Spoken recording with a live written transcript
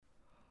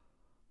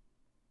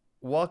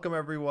Welcome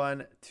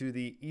everyone to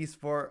the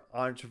Esport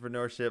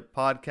Entrepreneurship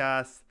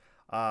Podcast.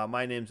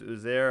 My name's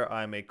Uzair.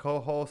 I'm a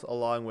co-host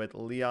along with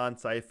Leon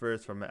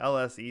Cyphers from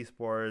LS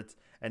Esports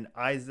and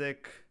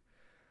Isaac.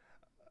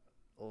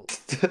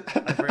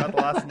 I forgot the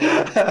last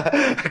name.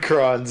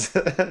 Crons.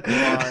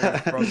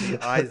 Kronz from the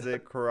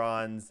Isaac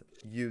Kronz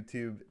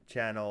YouTube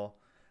channel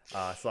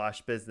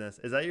slash business.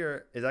 Is that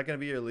going to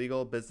be your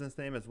legal business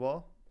name as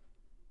well?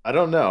 I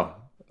don't know.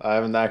 I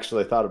haven't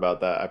actually thought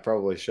about that. I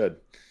probably should.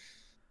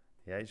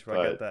 Yeah, you should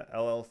probably get But that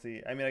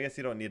LLC. I mean, I guess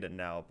you don't need it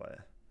now, but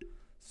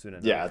soon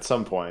yeah, enough. at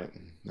some point.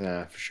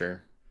 Yeah, for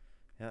sure.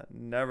 Yeah,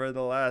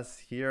 nevertheless,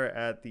 here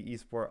at the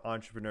Esport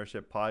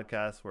Entrepreneurship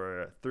Podcast,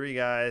 we're three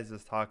guys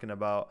just talking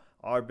about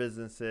our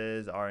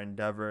businesses, our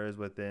endeavors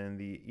within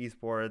the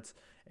esports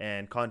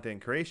and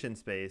content creation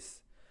space.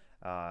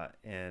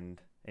 And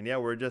yeah,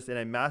 we're just in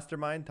a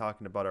mastermind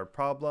talking about our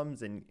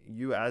problems, and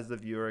you as the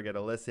viewer get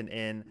to listen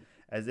in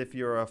as if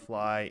you're a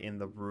fly in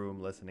the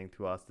room listening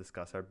to us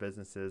discuss our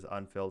businesses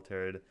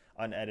unfiltered,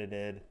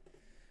 unedited,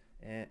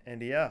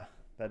 and yeah,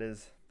 that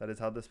is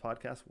how this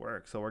podcast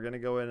works. So we're gonna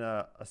go in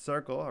a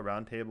circle, a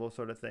round table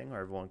sort of thing,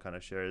 where everyone kind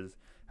of shares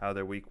how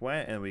their week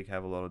went, and we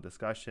have a little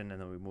discussion,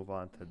 and then we move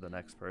on to the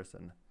next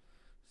person.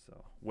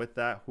 So with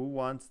that, who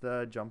wants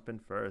to jump in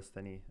first?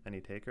 Any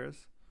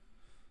takers?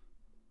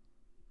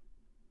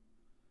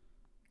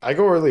 I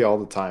go early all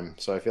the time,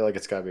 so I feel like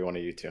it's got to be one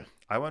of you two.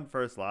 I went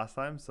first last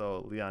time,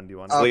 so Leon, do you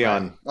want to It's go Okay.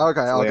 first? Leon.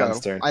 Okay, It's I'll Leon's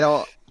go. turn. I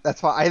don't.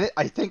 That's fine.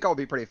 I think I'll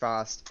be pretty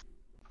fast.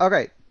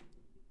 Okay.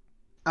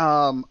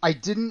 I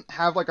didn't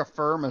have like a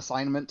firm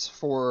assignment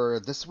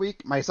for this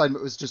week. My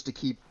assignment was just to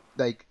keep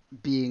like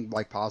being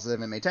like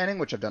positive and maintaining,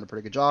 which I've done a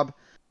pretty good job.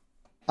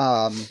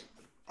 Um,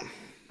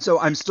 so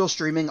I'm still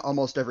streaming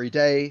almost every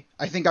day.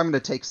 I think I'm gonna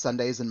take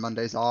Sundays and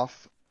Mondays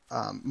off.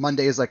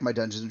 Monday is like my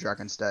Dungeons and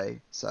Dragons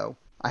day, so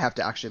I have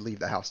to actually leave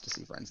the house to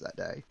see friends that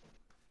day.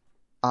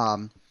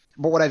 Um,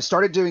 but what I've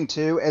started doing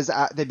too is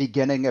at the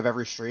beginning of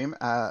every stream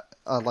at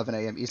 11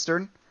 a.m.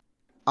 Eastern,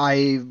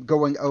 I'm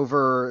going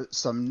over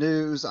some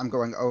news. I'm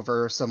going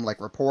over some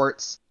like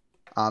reports.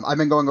 I've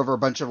been going over a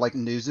bunch of like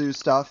Newzoo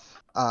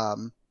stuff.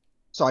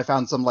 So I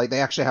found some like they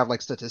actually have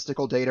like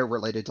statistical data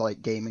related to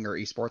like gaming or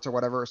esports or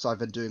whatever. So I've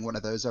been doing one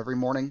of those every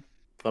morning.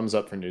 Thumbs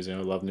up for Newzoo.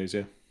 I love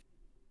Newzoo.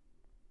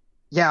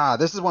 Yeah,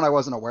 this is one I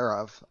wasn't aware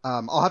of.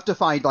 I'll have to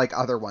find like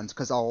other ones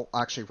because I'll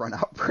actually run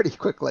out pretty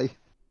quickly.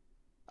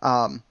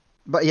 Um,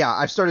 but yeah,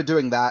 I've started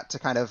doing that to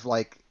kind of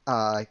like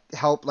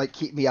help like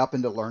keep me up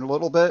and to learn a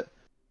little bit.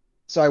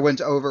 So I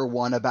went over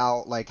one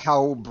about like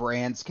how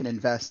brands can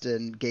invest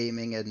in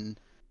gaming, and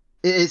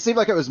it seemed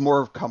like it was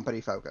more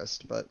company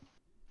focused. But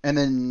and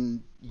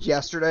then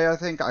yesterday I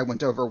think I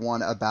went over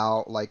one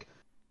about like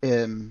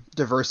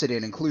diversity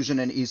and inclusion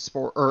in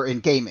esport or in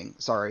gaming,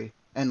 sorry,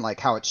 and like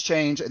how it's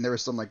changed. And there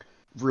was some like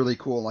really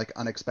cool like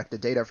unexpected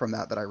data from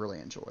that I really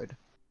enjoyed.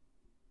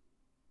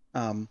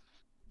 Um,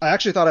 I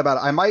actually thought about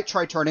it. I might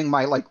try turning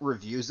my like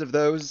reviews of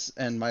those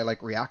and my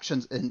like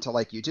reactions into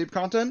like YouTube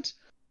content.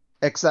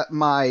 Except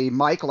my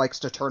mic likes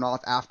to turn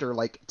off after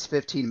like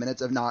 15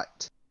 minutes of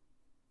not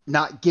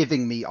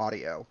giving me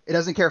audio. It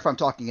doesn't care if I'm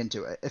talking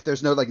into it. If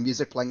there's no like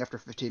music playing after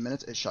 15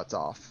 minutes, it shuts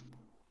off.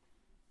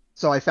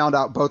 So I found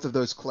out both of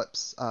those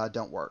clips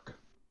don't work.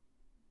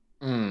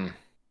 Hmm.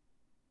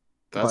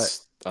 But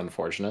That's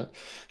unfortunate.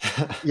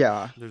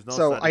 yeah. There's no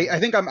So setting I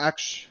think I'm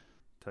actually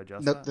to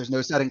adjust nope, that. there's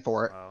no setting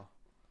for it. Wow.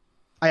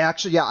 I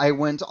actually, yeah, I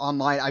went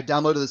online. I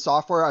downloaded the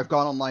software. I've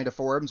gone online to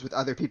forums with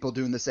other people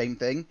doing the same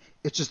thing.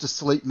 It's just a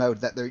sleep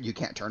mode that you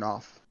can't turn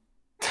off.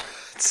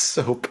 It's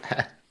so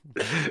bad.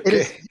 It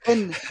is, Okay.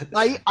 and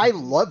I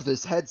love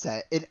this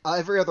headset. In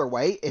every other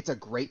way, it's a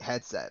great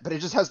headset, but it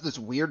just has this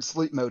weird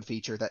sleep mode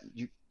feature that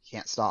you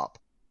can't stop.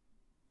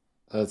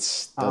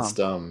 That's Um,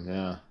 dumb.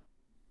 Yeah.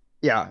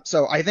 yeah,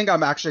 so I think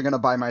I'm actually gonna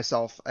buy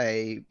myself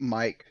a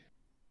mic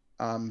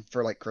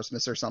for like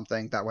Christmas or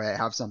something. That way I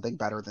have something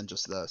better than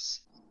just this.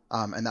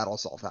 And that'll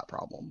solve that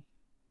problem.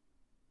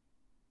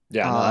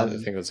 Yeah. No, I Um,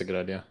 think that's a good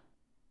idea.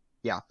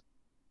 yeah.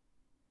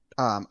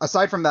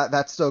 Aside from that,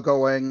 that's still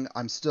going.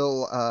 I'm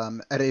still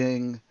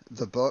editing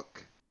the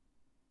book,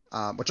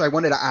 which I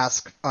wanted to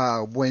ask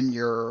when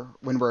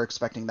we're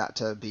expecting that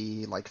to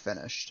be like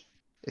finished,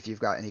 if you've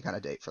got any kind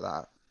of date for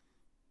that.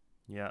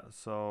 Yeah,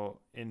 so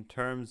in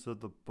terms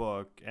of the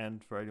book,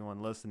 and for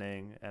anyone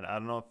listening, and I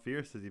don't know if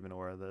Fierce is even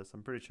aware of this,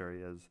 I'm pretty sure he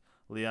is.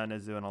 Leon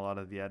is doing a lot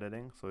of the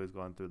editing, so he's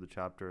going through the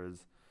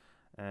chapters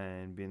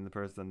and being the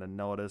person to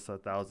notice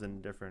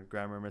 1,000 different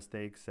grammar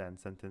mistakes and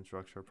sentence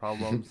structure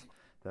problems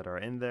that are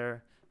in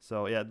there.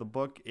 So yeah, the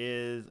book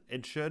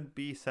it should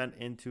be sent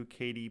into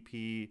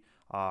KDP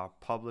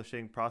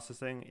publishing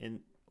processing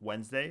in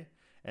Wednesday,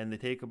 and they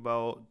take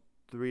about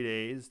 3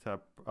 days to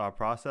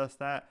process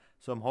that.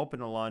 So I'm hoping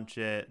to launch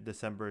it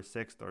December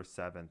 6th or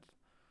 7th.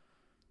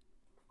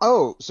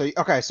 Oh, so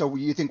okay, so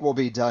you think we'll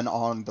be done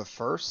on the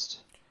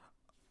first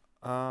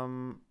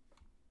Um,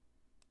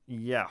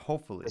 yeah,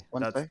 hopefully. this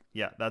Wednesday?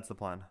 That's the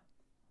plan.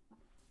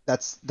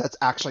 That's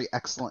actually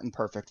excellent and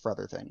perfect for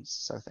other things.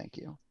 So thank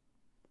you.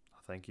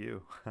 Thank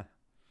you.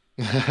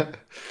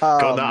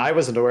 Cool. No, I Um,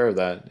 wasn't aware of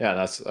that. Yeah,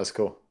 that's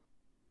cool.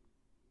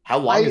 How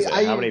long is it?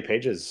 How I many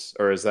pages?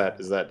 Or is Oh that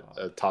my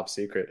a god. top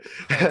secret?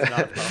 It's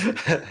not top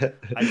secret.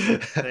 I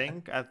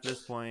think at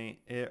this point,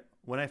 it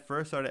when I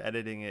first started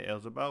editing it, it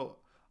was about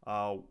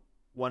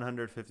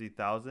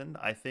 150,000.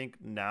 I think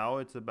now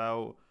it's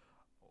about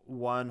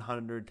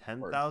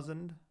Words.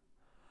 110,000.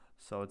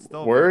 So it's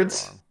still very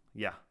Words? long.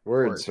 Yeah.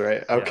 Words, words.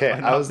 right? Yeah, Okay.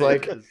 but I not was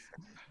like, pages.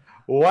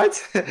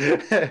 what?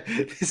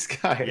 This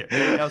guy.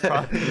 Yeah. It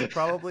was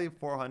probably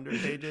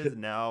 400 pages,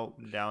 now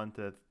down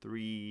to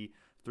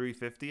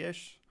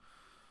 350-ish.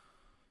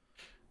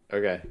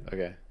 Okay,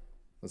 okay.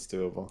 That's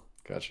doable.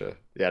 Gotcha.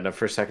 Yeah, no,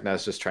 for a second I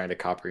was just trying to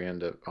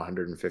comprehend a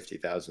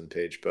 150,000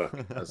 page book.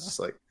 I was just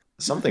like,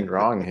 something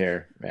wrong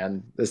here,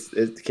 man. This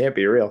it can't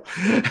be real.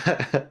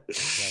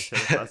 Yeah, I should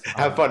have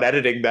Have specified. fun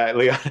editing that,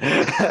 Leon.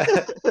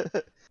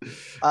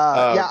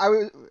 Yeah,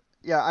 um,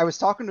 I was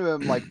talking to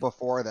him like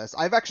before this.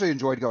 I've actually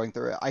enjoyed going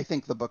through it. I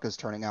think the book is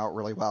turning out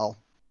really well.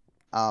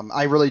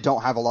 I really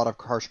don't have a lot of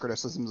harsh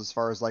criticisms as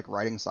far as like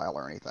writing style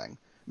or anything.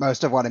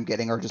 Most of what I'm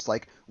getting are just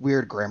like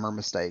weird grammar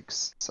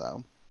mistakes.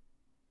 So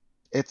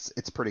it's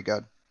pretty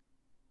good.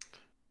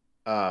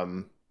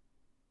 um,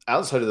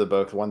 outside of the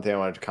book, one thing I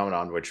wanted to comment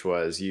on, which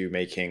was you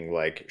making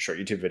like short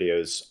YouTube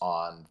videos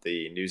on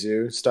the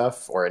Newzoo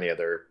stuff or any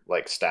other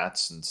like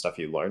stats and stuff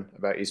you learn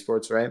about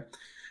esports, right?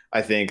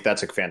 I think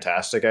that's a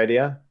fantastic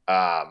idea.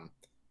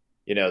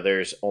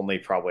 There's only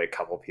probably a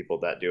couple people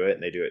that do it,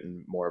 and they do it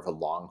in more of a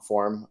long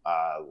form,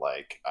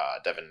 like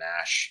Devin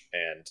Nash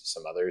and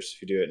some others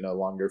who do it in a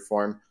longer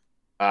form.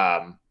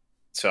 Um,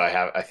 so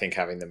I think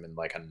having them in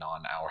like a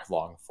non-hour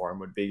long form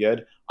would be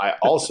good. I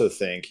also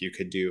think you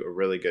could do a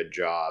really good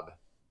job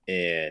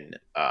in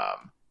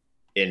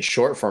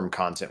short form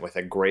content with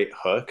a great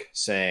hook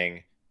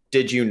saying,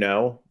 "Did you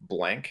know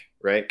blank?"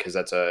 Right? Because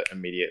that's a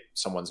immediate.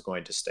 Someone's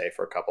going to stay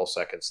for a couple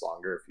seconds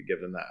longer if you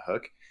give them that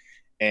hook.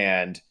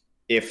 And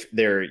if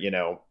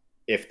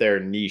they're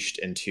niched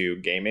into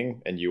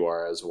gaming and you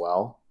are as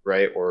well,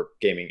 right? Or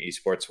gaming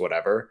esports,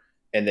 whatever.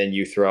 And then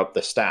you throw up the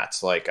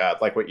stats like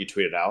what you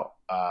tweeted out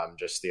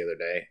just the other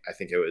day. I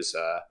think it was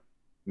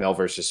male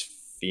versus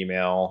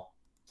female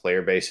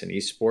player base in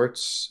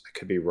esports. I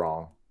could be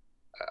wrong.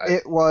 I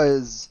It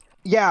was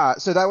yeah,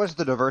 so that was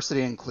the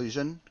diversity and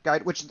inclusion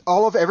guide, which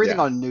all of everything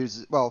Yeah. on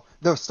News, well,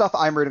 the stuff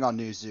I'm reading on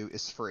Newzoo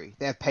is free.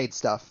 They have paid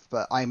stuff,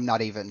 but I'm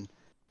not even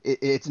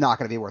it's not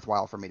going to be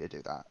worthwhile for me to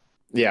do that.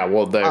 Yeah,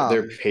 well, their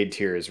Um, paid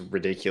tier is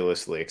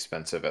ridiculously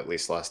expensive. At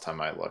least last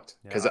time I looked,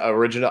 because Yeah.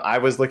 I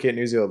was looking at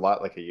Newzoo a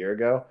lot like a year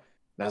ago,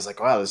 and I was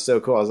like, wow, this is so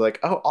cool. I was like,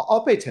 oh,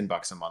 I'll pay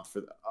 $10 a month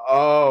for that.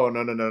 Oh,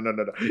 no, no, no, no,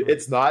 no, no!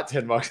 It's not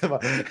 $10 a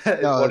month.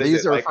 no, What is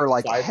these it are like for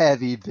like five?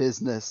 heavy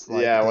business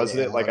like Yeah, data wasn't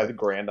it like a analytics.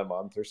 grand a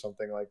month or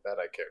something like that?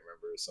 I can't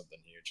remember. It was something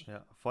huge. Yeah.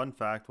 Fun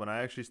fact, when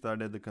I actually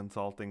started the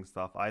consulting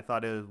stuff, I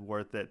thought it was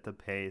worth it to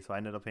pay. So I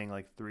ended up paying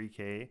like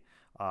 3K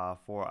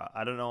for,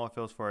 I don't know if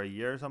it was for a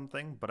year or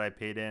something, but I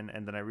paid in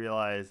and then I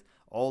realized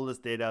all this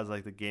data is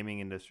like the gaming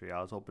industry.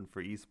 I was hoping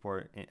for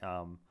esport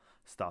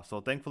stuff.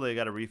 So thankfully I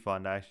got a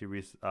refund. I actually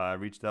reached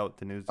out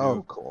to Newzoo.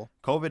 Oh, cool.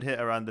 COVID hit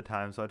around the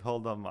time, so I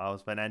told them I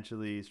was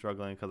financially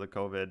struggling because of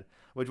COVID,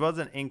 which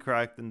wasn't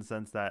incorrect in the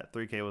sense that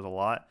 3K was a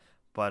lot,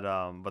 but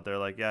they're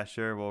like, yeah,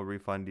 sure, we'll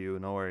refund you,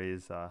 no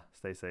worries,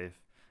 stay safe.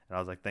 And I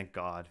was like, thank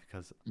God,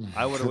 because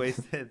I would have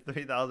wasted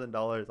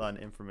 $3,000 on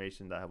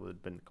information that would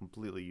have been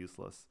completely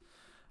useless.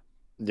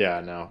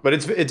 Yeah, no, but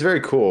it's very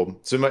cool.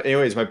 So,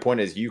 anyways, my point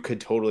is, you could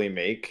totally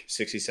make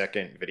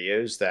 60-second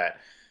videos that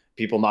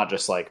people, not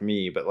just like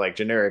me, but like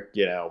generic,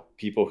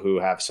 people who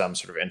have some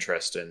sort of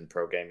interest in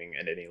pro gaming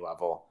at any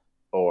level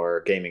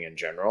or gaming in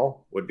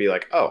general would be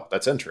like, oh,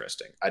 that's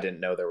interesting. I didn't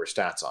know there were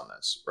stats on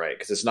this, right?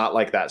 Because it's not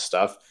like that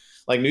stuff.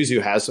 Like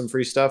Newzoo has some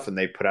free stuff, and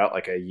they put out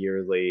like a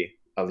yearly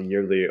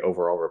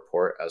overall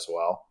report as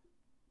well.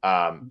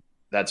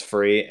 That's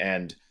free,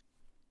 and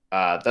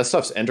that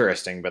stuff's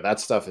interesting, but that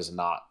stuff is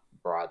not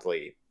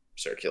broadly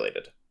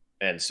circulated.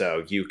 And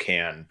so you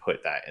can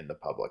put that in the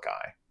public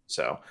eye.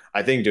 So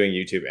I think doing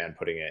YouTube and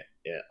putting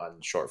it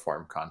on short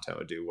form content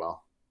would do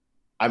well.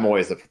 I'm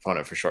always the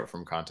proponent for short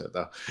form content,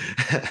 though.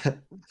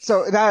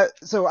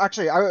 So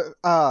actually,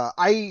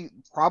 I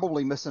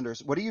probably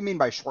misunderstood. What do you mean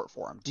by short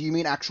form? Do you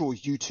mean actual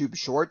YouTube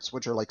shorts,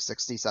 which are like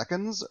 60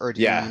 seconds, or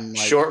do you Yeah, mean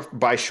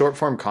like short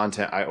form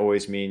content, I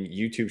always mean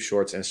YouTube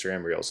Shorts,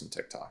 Instagram Reels, and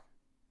TikTok,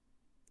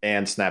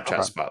 and Snapchat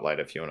okay, Spotlight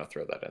if you want to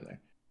throw that in there.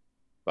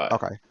 But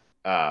okay.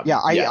 Yeah,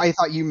 yeah, I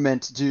thought you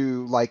meant to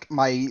do like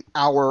my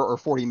hour or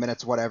 40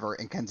 minutes, whatever,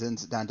 and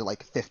condense it down to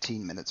like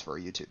 15 minutes for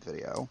a YouTube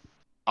video.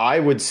 I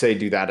would say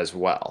do that as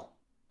well.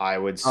 I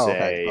would Oh,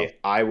 okay. So, say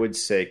I would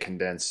say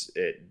condense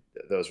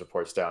those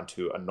reports down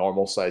to a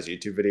normal size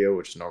YouTube video,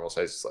 which normal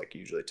size is like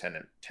usually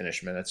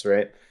 10-ish minutes,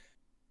 right?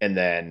 And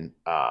then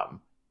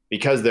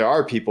because there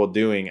are people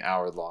doing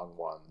hour long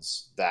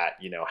ones that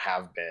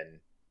have been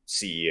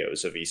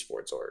CEOs of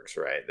esports orgs,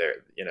 right?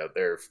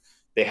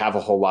 They have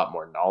a whole lot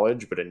more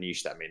knowledge, but a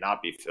niche that may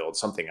not be filled.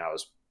 Something I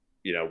was,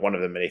 one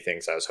of the many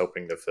things I was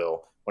hoping to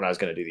fill when I was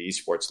going to do the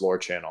esports lore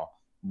channel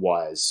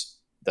was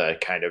the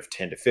kind of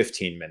 10 to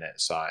 15 minute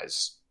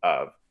size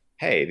of,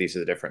 hey, these are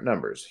the different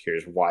numbers.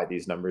 Here's why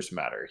these numbers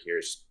matter.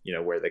 Here's,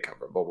 where they come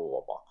from, blah, blah,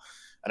 blah, blah.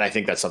 And I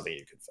think that's something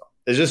you can film.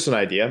 It's just an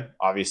idea.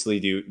 Obviously,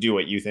 do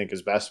what you think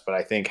is best. But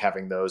I think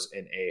having those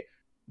in a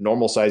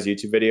normal size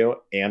YouTube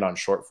video and on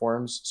short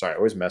forms. Sorry, I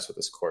always mess with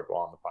this cord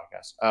while on the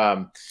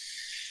podcast.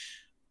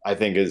 I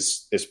think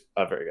is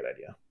a very good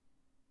idea.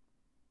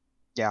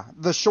 Yeah,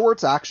 the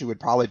shorts actually would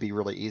probably be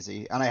really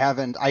easy, and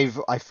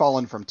I've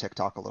fallen from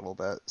TikTok a little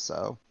bit,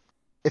 so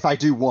if I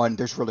do one,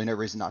 there's really no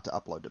reason not to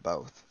upload to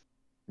both.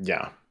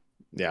 Yeah,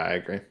 I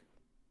agree.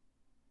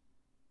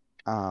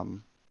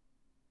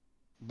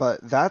 But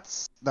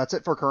that's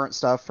it for current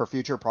stuff. For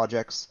future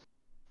projects,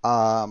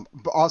 but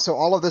also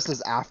all of this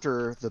is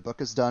after the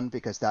book is done,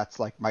 because that's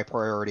like my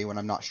priority when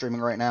I'm not streaming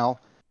right now.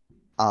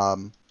 I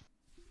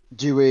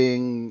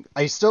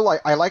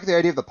like the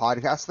idea of the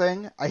podcast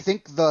thing. I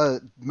think the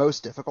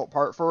most difficult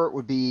part for it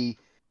would be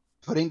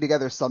putting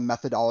together some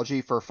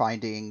methodology for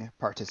finding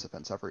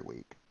participants every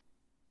week.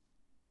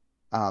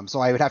 So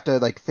I would have to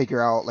like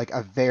figure out like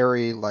a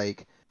very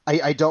like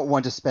I don't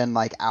want to spend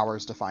like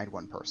hours to find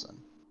one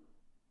person.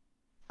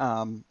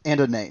 And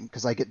a name,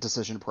 because I get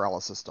decision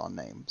paralysis on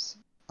names.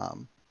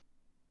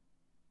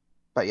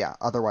 But yeah,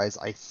 otherwise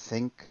I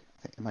think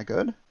am I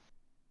good?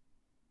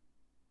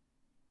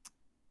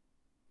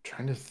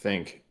 Trying to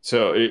think.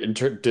 So,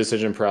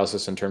 decision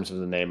paralysis in terms of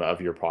the name of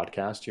your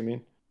podcast, you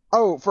mean?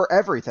 Oh, for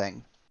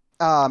everything.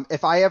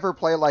 If I ever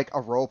play like a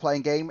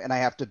role-playing game and I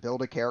have to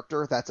build a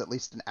character, that's at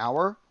least an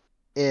hour.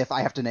 If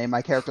I have to name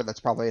my character, that's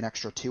probably an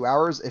extra 2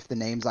 hours if the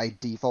names I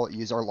default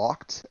use are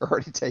locked or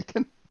already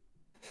taken.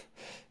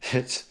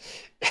 It's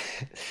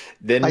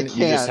then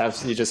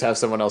you just have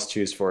someone else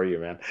choose for you,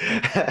 man.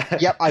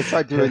 Yep, I've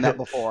tried doing that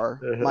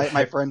before.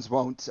 My friends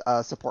won't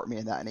support me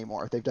in that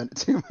anymore. They've done it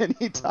too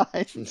many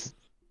times.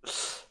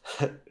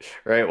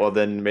 Right, well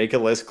then make a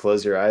list,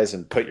 close your eyes,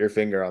 and put your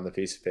finger on the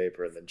piece of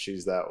paper, and then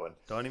choose that one.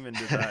 Don't even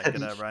do that.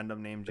 Get a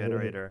random name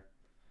generator.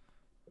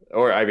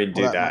 Or I mean,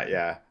 do that.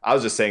 Yeah, I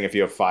was just saying if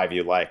you have 5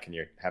 you like and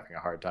you're having a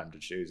hard time to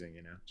choosing,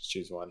 just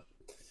choose one.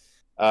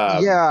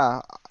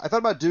 Yeah, I thought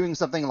about doing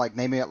something like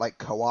naming it like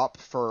co-op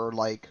for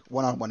like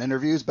one-on-one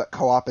interviews, but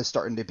co-op is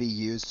starting to be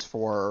used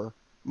for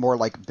more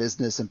like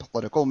business and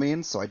political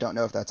means, so I don't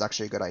know if that's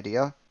actually a good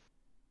idea.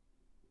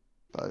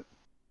 But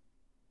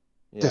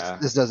yeah,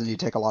 this doesn't need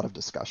to take a lot of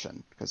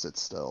discussion because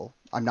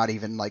I'm not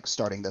even like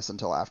starting this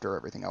until after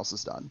everything else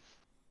is done.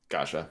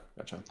 Gotcha.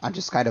 I'm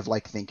just kind of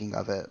like thinking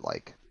of it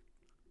like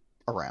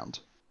around.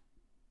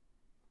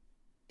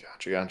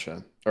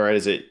 Gotcha. All right,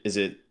 is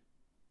it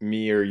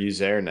me or you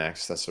there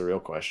next? That's the real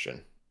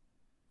question.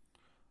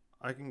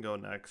 I can go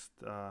next.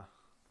 Not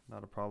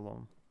a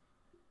problem.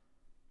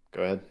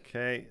 Go ahead.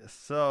 Okay,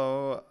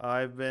 so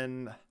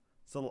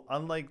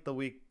unlike the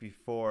week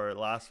before,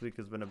 last week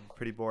has been a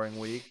pretty boring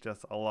week.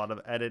 Just a lot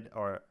of editing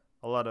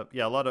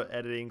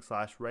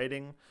 /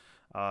 writing,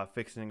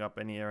 fixing up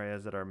any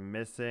areas that are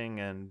missing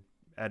and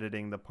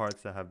editing the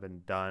parts that have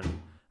been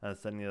done, and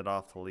sending it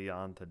off to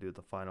Leon to do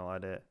the final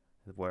edit,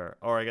 or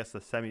I guess the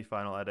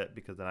semi-final edit,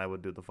 because then I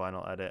would do the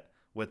final edit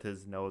with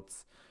his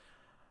notes.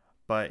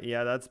 But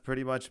yeah, that's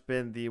pretty much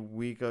been the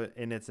week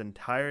in its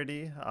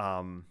entirety.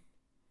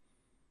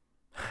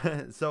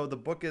 So the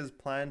book is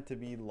planned to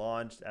be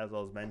launched, as I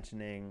was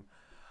mentioning,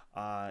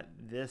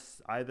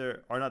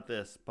 December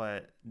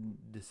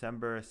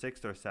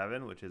 6th or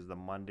 7th, which is the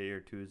Monday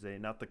or Tuesday,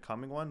 not the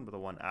coming one, but the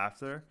one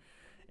after.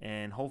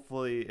 And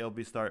hopefully it'll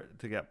be start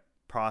to get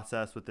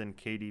processed within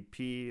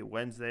KDP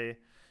Wednesday.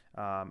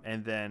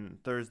 And then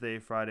Thursday,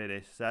 Friday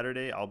to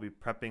Saturday, I'll be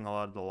prepping a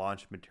lot of the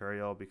launch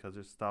material, because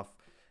there's stuff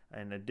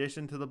in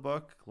addition to the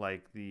book,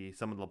 like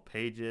some of the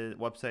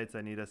websites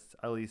I need to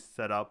at least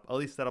set up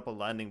a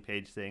landing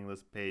page saying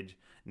this page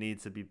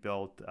needs to be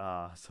built.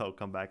 So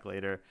come back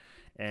later.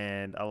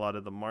 And a lot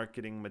of the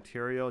marketing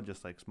material,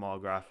 just like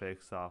small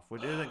graphics stuff,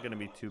 which isn't going to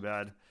be too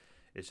bad.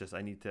 It's just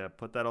I need to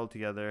put that all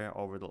together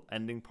over the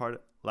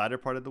latter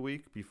part of the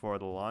week before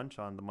the launch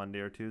on the Monday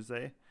or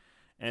Tuesday.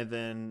 And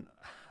then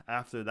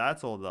after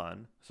that's all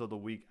done, so the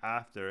week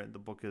after the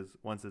book is,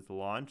 once it's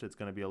launched, it's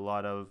going to be a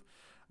lot of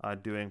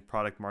doing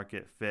product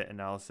market fit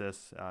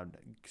analysis,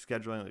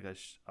 scheduling like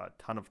a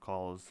ton of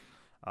calls,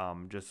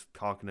 just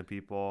talking to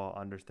people,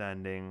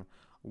 understanding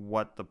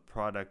what the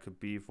product could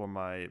be for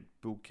my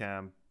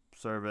bootcamp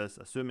service,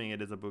 assuming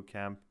it is a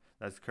bootcamp.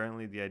 That's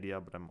currently the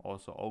idea, but I'm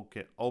also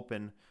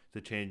open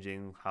to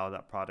changing how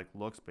that product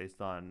looks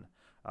based on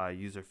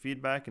user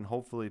feedback, and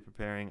hopefully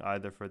preparing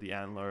either for the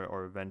Antler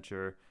or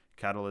Venture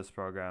Catalyst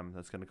program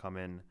that's going to come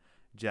in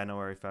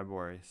January,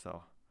 February.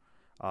 So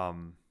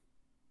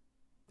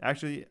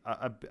actually,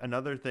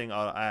 another thing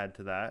I'll add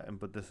to that,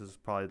 but this is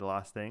probably the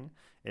last thing,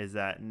 is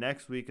that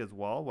next week as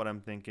well, what I'm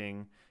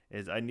thinking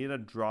is I need to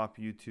drop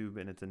YouTube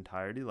in its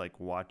entirety, like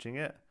watching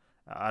it.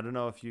 I don't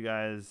know if you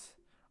guys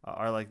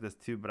are like this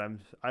too, but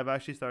I've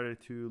actually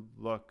started to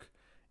look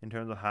in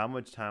terms of how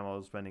much time I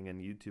was spending in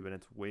YouTube, and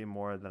it's way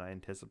more than I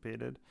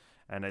anticipated.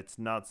 and it's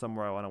not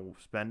somewhere I want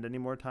to spend any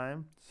more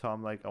time. So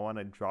I'm like, I want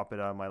to drop it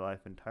out of my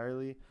life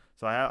entirely.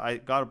 So I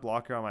got a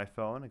blocker on my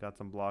phone. I got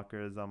some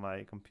blockers on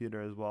my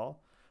computer as well,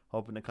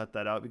 hoping to cut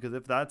that out, because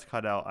if that's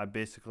cut out, I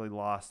basically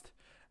lost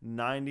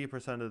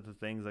 90% of the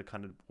things that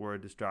kind of were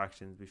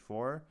distractions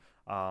before.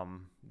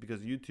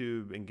 Because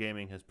YouTube and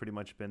gaming has pretty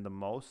much been the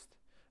most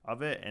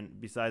of it. And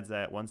besides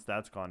that, once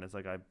that's gone, it's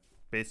like I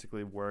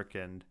basically work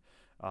and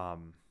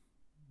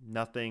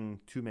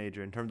nothing too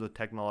major in terms of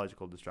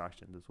technological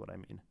distractions is what I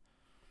mean.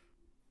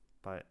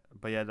 But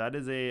yeah, that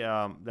is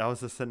that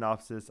was a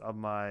synopsis of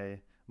my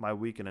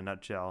week in a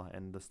nutshell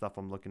and the stuff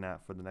I'm looking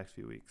at for the next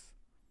few weeks.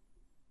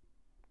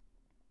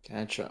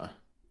 Gotcha.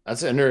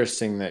 That's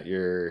interesting that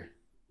you're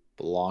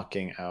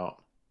blocking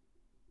out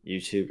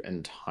YouTube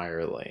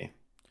entirely.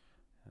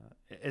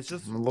 It's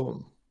just I'm a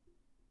little,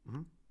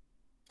 mhm.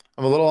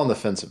 I'm a little on the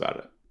fence about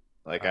it.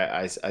 Like Uh,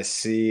 I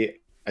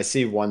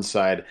see one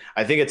side.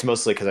 I think it's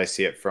mostly because I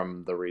see it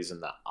from the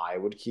reason that I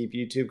would keep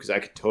YouTube, because I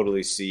could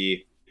totally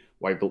see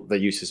why the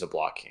uses of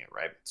blocking it.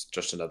 Right? It's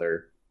just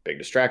another big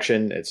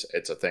distraction. It's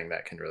a thing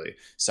that can really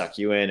suck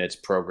you in. It's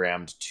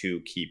programmed to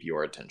keep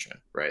your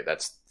attention. Right?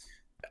 That's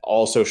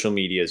all social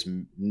media's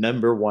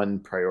number one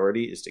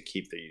priority, is to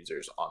keep the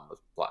users on the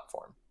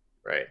platform.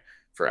 Right?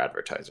 For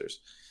advertisers.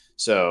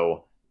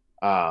 So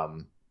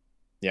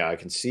yeah, I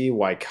can see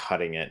why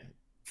cutting it.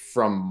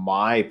 From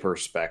my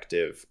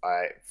perspective,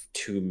 I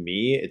to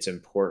me, it's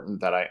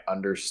important that I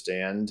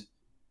understand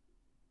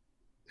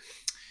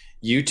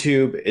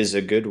YouTube is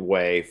a good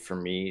way for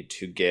me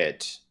to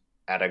get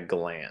at a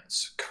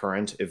glance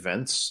current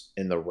events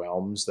in the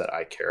realms that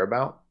I care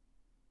about.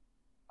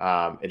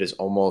 It is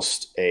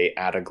almost a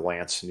at a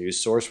glance news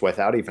source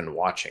without even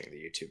watching the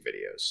YouTube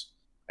videos.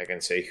 I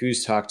can say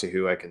who's talked to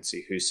who. I can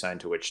see who's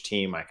signed to which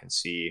team. I can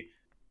see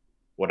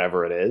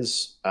whatever it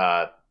is.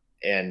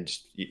 And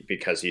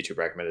because YouTube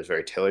recommend is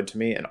very tailored to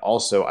me, and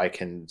also I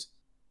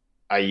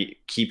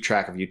keep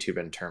track of YouTube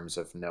in terms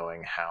of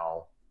knowing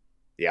how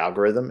the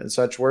algorithm and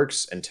such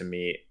works. And to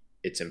me,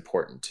 it's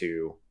important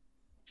to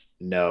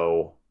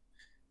know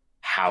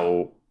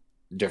how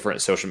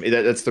different social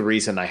media. That's the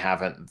reason I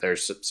haven't.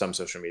 There's some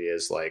social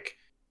medias like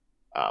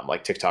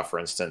TikTok, for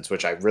instance,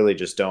 which I really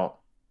just don't.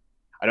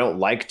 I don't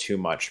like too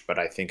much, but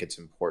I think it's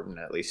important,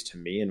 at least to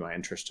me, and my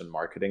interest in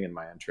marketing and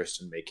my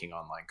interest in making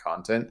online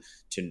content,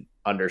 to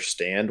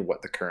understand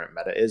what the current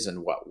meta is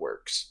and what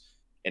works.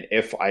 And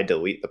if I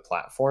delete the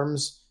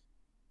platforms,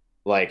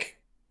 like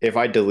if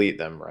I delete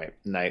them, right,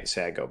 and I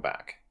say I go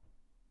back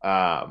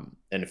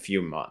in a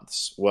few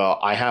months, well,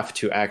 I have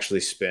to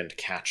actually spend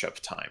catch up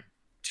time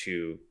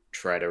to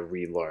try to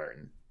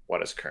relearn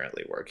what is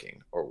currently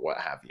working or what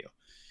have you.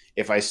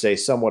 If I stay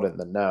somewhat in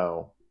the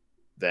know,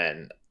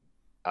 then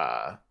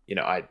I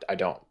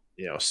don't,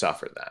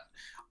 suffer that.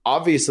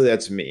 Obviously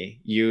that's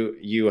me.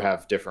 You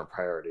have different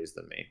priorities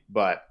than me,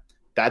 but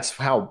that's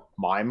how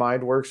my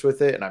mind works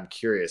with it. And I'm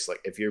curious,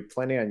 like if you're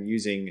planning on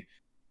using,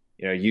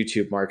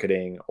 YouTube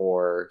marketing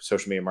or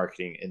social media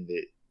marketing in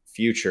the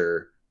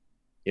future,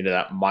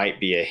 that might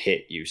be a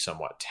hit you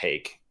somewhat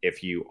take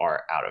if you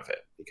are out of it,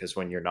 because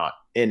when you're not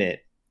in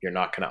it, you're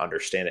not going to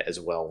understand it as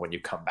well when you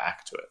come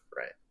back to it.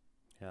 Right.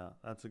 Yeah,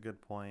 that's a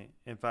good point.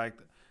 In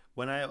fact,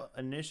 when I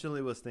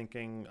initially was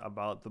thinking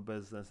about the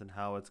business and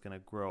how it's going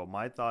to grow,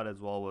 my thought as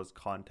well was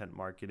content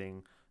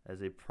marketing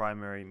as a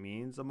primary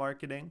means of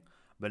marketing.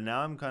 But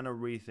now I'm kind of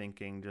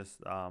rethinking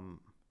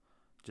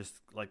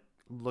just like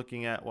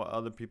looking at what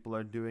other people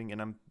are doing,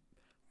 and I'm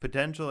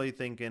potentially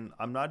thinking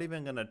I'm not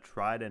even going to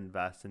try to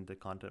invest into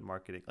content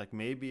marketing. Like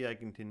maybe I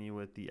continue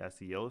with the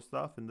SEO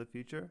stuff in the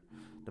future,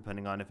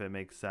 depending on if it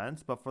makes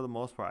sense. But for the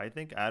most part, I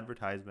think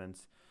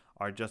advertisements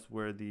are just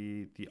where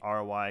the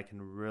ROI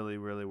can really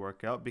really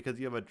work out, because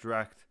you have a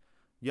direct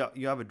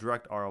you have a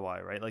direct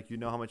ROI, right? Like you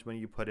know how much money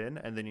you put in,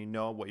 and then you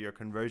know what your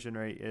conversion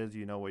rate is,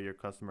 you know what your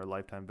customer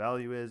lifetime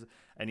value is,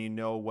 and you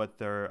know what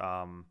their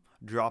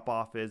drop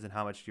off is and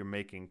how much you're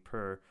making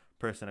per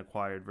person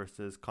acquired,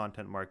 versus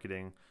content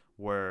marketing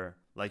where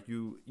like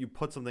you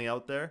put something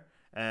out there,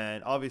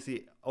 and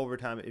obviously over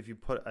time if you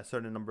put a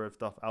certain number of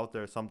stuff out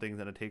there, something's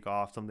going to take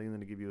off, something's going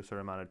to give you a certain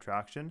amount of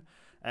traction,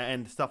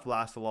 and stuff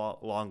lasts a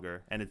lot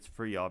longer, and it's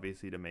free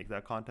obviously to make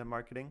that content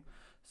marketing.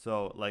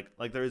 So like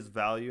there is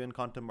value in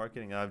content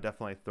marketing, and I've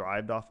definitely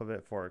thrived off of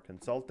it for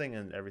consulting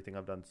and everything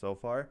I've done so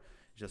far.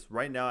 Just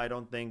right now I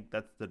don't think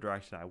that's the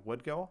direction I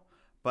would go,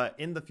 but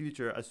in the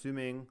future,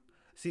 assuming,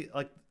 see,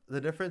 like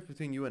the difference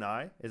between you and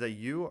I is that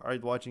you are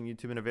watching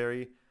YouTube in a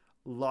very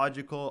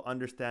logical,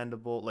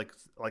 understandable,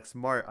 like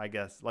smart, I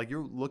guess. Like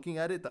you're looking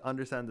at it to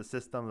understand the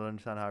system, to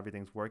understand how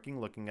everything's working,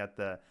 looking at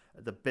the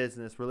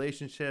business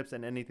relationships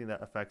and anything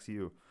that affects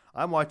you.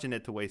 I'm watching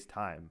it to waste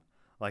time.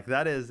 Like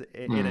that is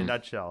in a Hmm.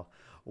 nutshell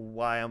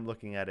why I'm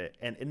looking at it.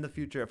 And in the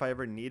future, if I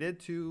ever needed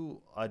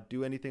to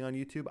do anything on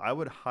YouTube, I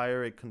would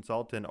hire a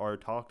consultant or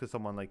talk to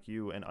someone like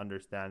you and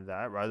understand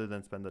that, rather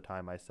than spend the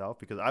time myself,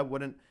 because I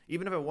wouldn't,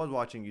 even if I was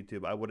watching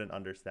YouTube, I wouldn't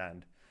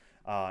understand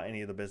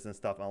any of the business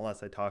stuff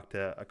unless I talk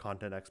to a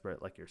content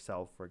expert like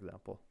yourself, for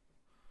example.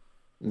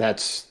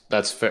 That's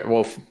fair.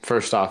 Well,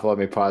 first off, let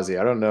me pause you.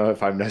 I don't know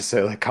if I'm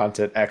necessarily a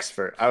content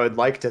expert. I would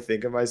like to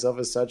think of myself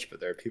as such, but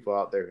there are people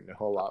out there who know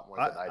a lot more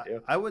I, than I I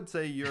do. I would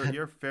say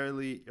you're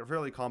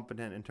fairly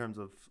competent in terms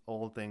of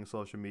all things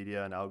social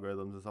media and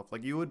algorithms and stuff.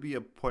 Like you would be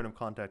a point of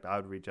contact I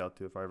would reach out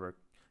to if I ever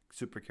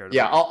super cared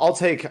Yeah,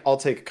 about your stuff. I'll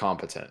take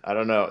competent. I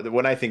don't know.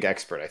 When I think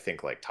expert, I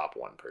think like top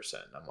 1%.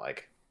 I'm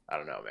like, I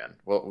don't know, man.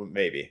 Well,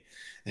 maybe.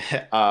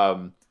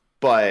 um,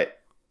 but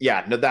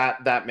yeah, no,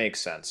 that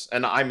makes sense.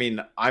 And I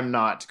mean, I'm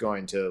not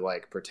going to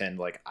like pretend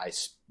like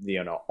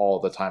all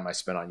the time I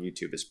spend on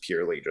YouTube is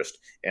purely just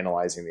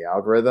analyzing the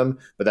algorithm,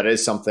 but that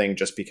is something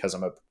just because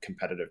I'm a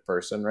competitive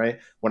person, right?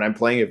 When I'm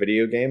playing a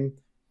video game,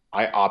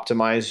 I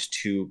optimize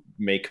to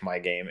make my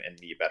game and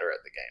be better at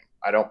the game.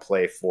 I don't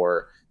play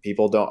for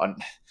people don't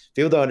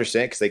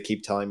understand because they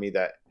keep telling me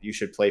that you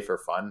should play for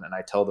fun, and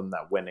I tell them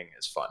that winning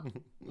is fun.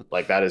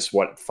 Like that is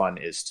what fun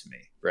is to me,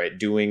 right?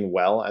 Doing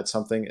well at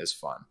something is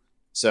fun.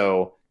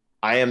 So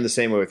I am the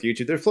same way with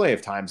YouTube. There's plenty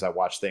of times I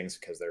watch things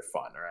because they're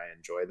fun or I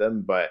enjoy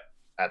them, but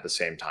at the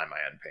same time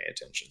I am paying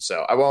attention.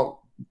 So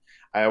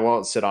I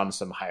won't sit on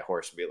some high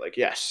horse and be like,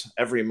 yes,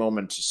 every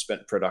moment is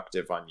spent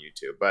productive on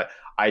YouTube. But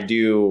I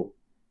do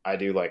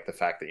like the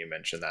fact that you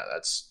mentioned that.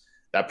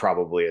 That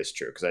probably is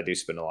true because I do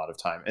spend a lot of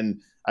time.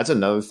 And that's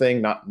another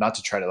thing, not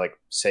to try to like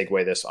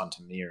segue this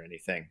onto me or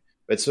anything,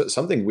 but it's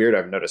something weird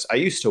I've noticed. I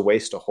used to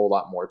waste a whole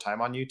lot more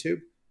time on YouTube,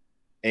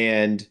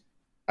 and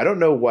I don't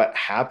know what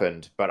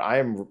happened, but I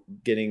am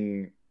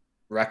getting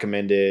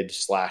recommended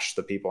slash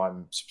the people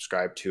I'm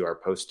subscribed to are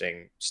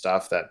posting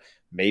stuff that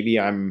maybe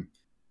I'm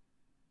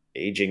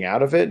aging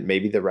out of it.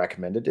 Maybe the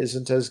recommended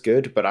isn't as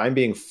good, but I'm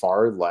being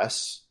far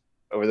less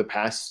over the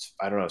past,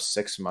 I don't know,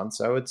 6 months.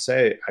 I would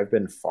say I've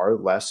been far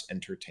less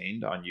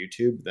entertained on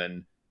YouTube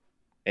than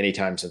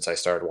anytime since I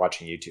started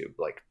watching YouTube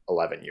like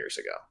 11 years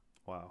ago.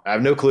 Wow. I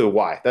have no clue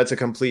why. That's a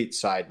complete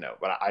side note,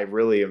 but I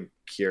really am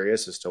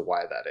curious as to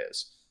why that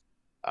is.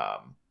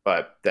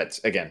 But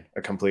that's again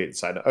a complete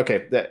side note.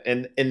 Okay,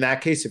 in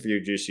that case, if you're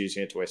just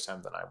using it to waste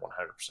time, then I 100%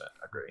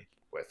 agree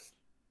with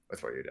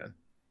what you're doing.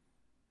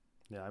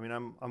 Yeah, I mean,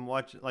 I'm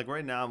watching like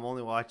right now. I'm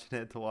only watching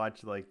it to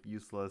watch like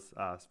useless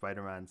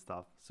Spider-Man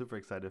stuff. Super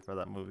excited for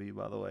that movie,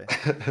 by the way.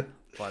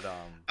 But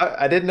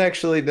I didn't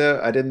actually know.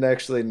 I didn't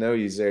actually know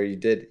you, Zer. You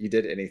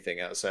did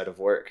anything outside of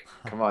work?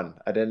 Come on,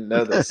 I didn't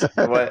know this.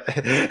 What?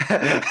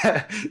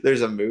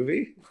 There's a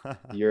movie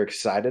you're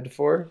excited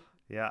for?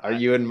 yeah, Are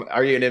you an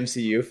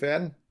MCU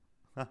fan?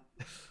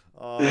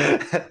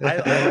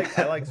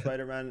 I like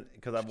Spider-Man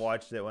because I've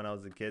watched it when I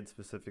was a kid,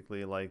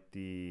 specifically like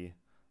the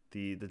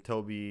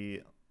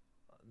Toby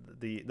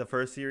the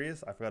first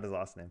series. I forgot his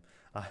last name.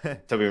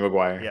 Tobey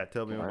Maguire. Yeah,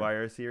 Tobey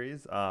Maguire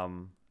series.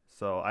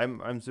 So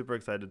I'm super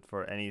excited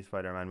for any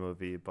Spider-Man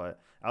movie,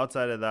 but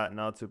outside of that,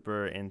 not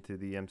super into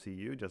the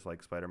MCU, just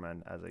like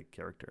Spider-Man as a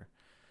character.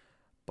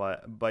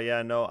 But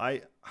yeah, no,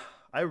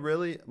 I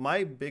really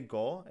my big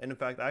goal, and in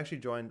fact, I actually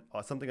joined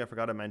something I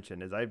forgot to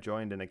mention is I've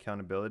joined an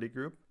accountability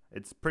group.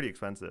 It's pretty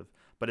expensive,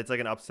 but it's like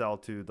an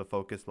upsell to the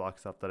focus block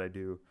stuff that I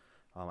do.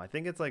 I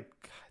think it's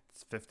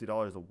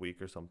 $50 a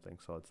week or something,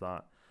 so it's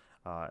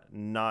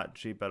not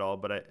cheap at all.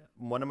 But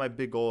one of my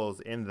big goals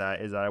in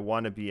that is that I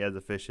want to be as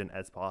efficient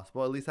as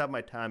possible. At least have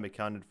my time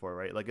accounted for,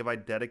 right? Like if I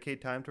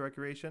dedicate time to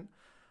recreation,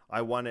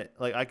 I want it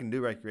like I can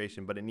do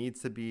recreation, but it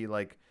needs to be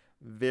like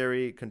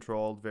very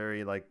controlled,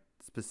 very like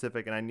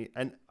specific,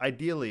 and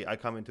ideally I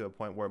come into a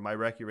point where my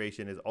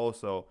recreation is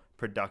also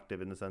productive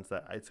in the sense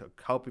that it's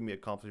helping me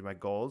accomplish my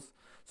goals.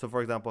 So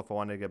for example, if I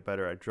wanted to get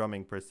better at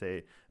drumming per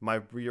se, my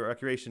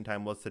recreation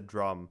time was to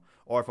drum,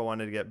 or if I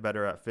wanted to get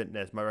better at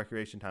fitness, my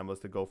recreation time was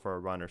to go for a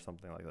run or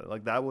something like that.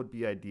 Like that would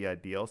be the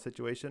ideal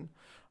situation.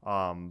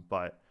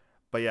 But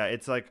yeah,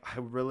 it's like I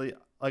really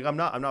like I'm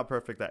not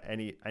perfect at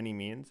any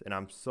means, and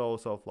I'm so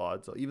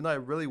flawed. So even though I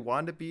really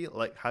want to be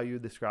like how you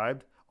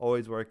described,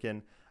 always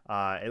working,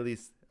 at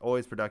least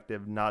always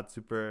productive, not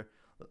super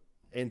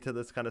into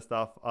this kind of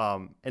stuff.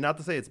 And not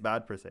to say it's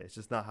bad per se. It's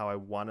just not how I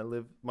want to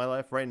live my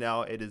life right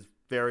now. It is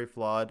very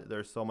flawed.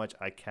 There's so much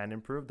I can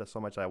improve. There's so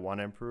much I want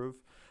to improve,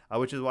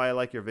 which is why I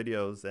like your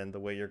videos and the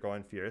way you're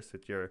going fierce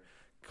with your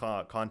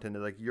content.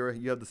 Like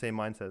you have the same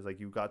mindset. It's like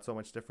you've got so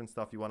much different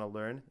stuff you want to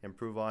learn,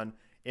 improve on,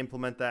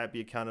 implement that,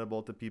 be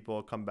accountable to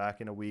people, come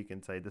back in a week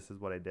and say this is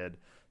what I did.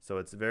 So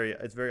it's very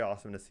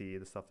awesome to see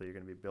the stuff that you're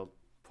going to be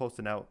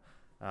posting out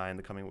in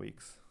the coming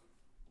weeks.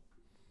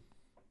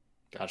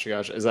 Gotcha.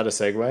 Is that a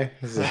segue?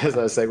 Is that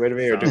a segue to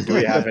me, or do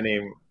we have any?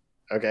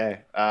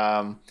 Okay.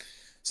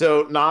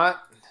 So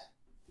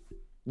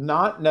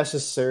not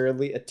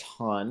necessarily a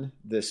ton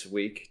this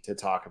week to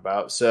talk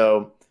about.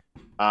 So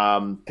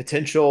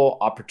potential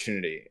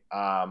opportunity.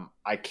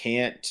 I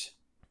can't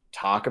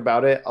talk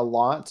about it a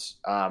lot.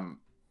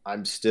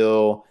 I'm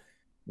still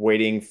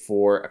waiting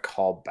for a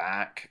call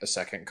back, a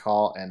second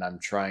call, and I'm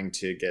trying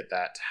to get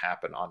that to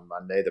happen on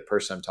Monday. The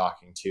person I'm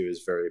talking to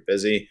is very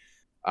busy.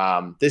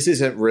 This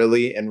isn't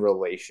really in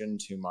relation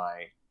to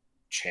my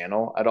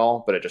channel at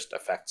all, but it just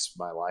affects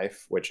my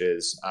life, which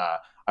is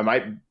I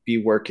might be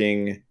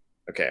working.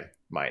 Okay,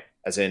 might,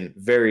 as in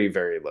very,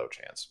 very low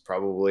chance.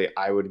 Probably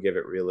I would give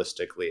it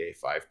realistically a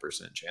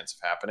 5% chance of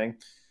happening.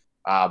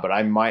 But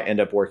I might end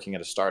up working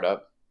at a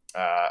startup,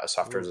 a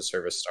software as a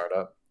service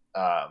startup.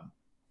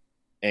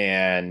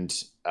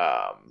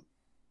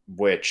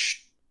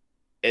 Which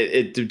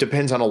it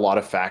depends on a lot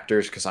of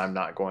factors, because I'm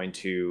not going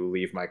to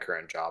leave my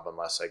current job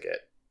unless I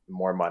get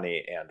more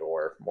money and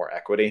or more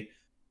equity.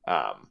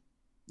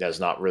 There's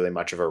not really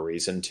much of a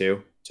reason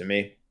to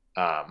me.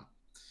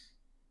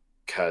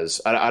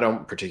 Because I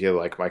don't particularly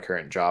like my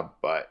current job,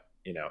 but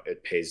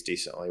it pays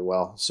decently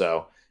well.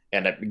 So,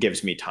 and it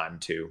gives me time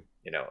to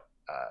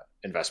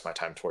invest my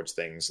time towards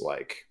things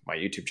like my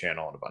YouTube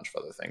channel and a bunch of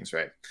other things,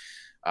 right?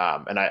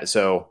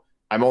 So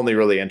I'm only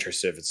really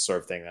interested if it's the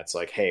sort of thing that's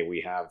like, hey,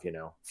 we have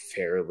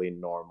fairly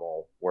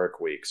normal work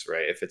weeks,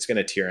 right? If it's going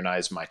to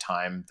tyrannize my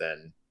time,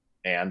 then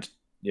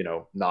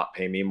not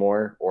pay me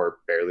more or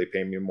barely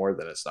pay me more,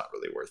 then it's not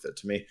really worth it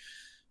to me.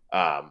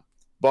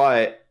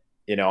 But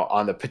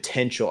on the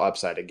potential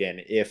upside, again,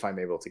 if I'm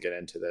able to get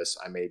into this,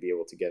 I may be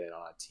able to get in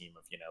on a team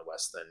of,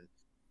 less than,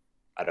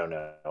 I don't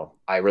know.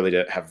 I really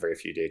don't have very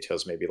few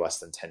details, maybe less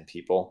than 10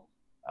 people,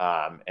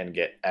 and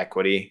get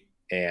equity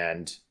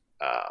and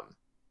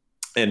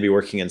be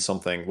working in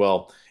something.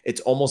 Well,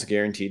 it's almost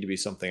guaranteed to be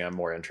something I'm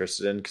more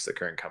interested in, because the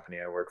current company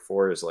I work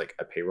for is like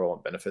a payroll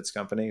and benefits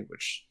company,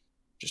 which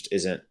just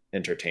isn't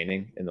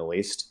entertaining in the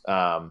least.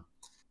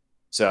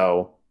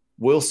 So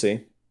we'll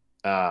see.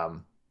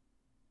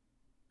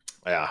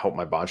 I hope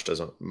my boss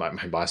doesn't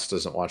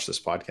watch this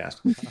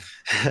podcast.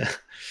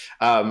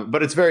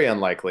 But it's very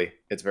unlikely.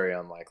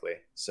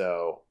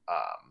 So,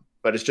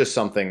 but it's just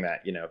something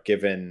that,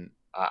 given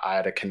I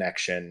had a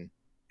connection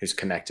who's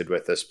connected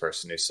with this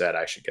person who said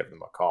I should give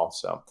them a call.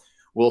 So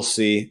we'll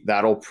see.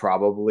 We'll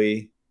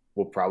probably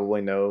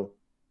know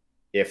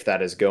if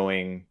that is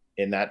going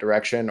in that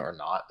direction or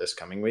not this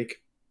coming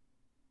week.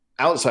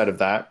 Outside of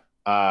that,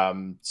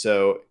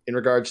 so in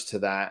regards to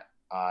that,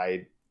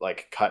 I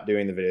cut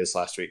doing the videos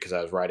last week because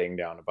I was writing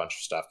down a bunch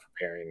of stuff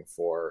preparing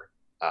for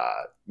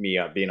me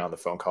being on the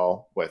phone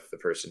call with the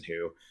person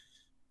who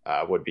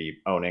would be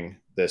owning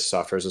this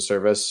software as a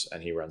service,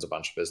 and he runs a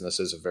bunch of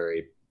businesses, a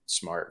very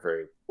smart,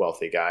 very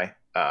wealthy guy.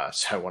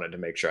 So I wanted to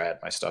make sure I had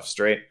my stuff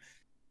straight.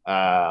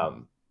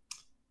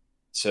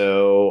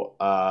 So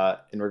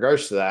in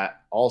regards to that,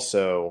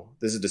 also,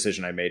 this is a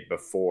decision I made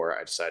before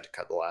I decided to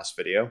cut the last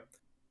video.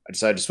 I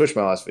decided to switch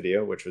my last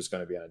video, which was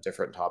going to be on a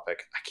different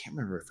topic. I can't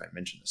remember if I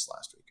mentioned this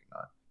last week or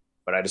not,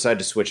 but I decided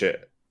to switch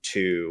it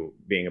to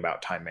being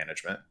about time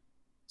management.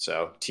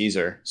 So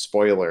teaser,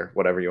 spoiler,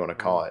 whatever you want to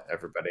call it,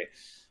 everybody.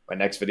 My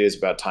next video is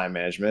about time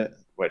management,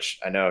 which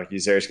I know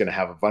Newzoo is going to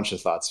have a bunch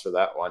of thoughts for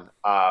that one.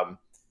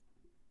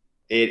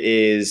 It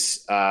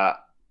is, I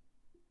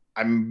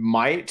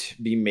might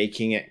be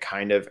making it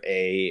kind of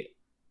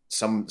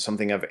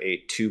something of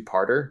a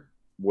two-parter,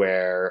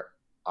 where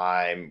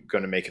I'm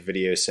going to make a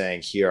video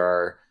saying here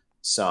are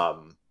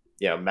some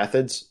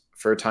methods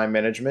for time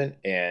management,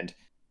 and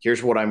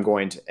here's what I'm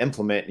going to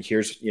implement, and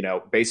here's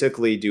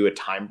basically do a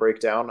time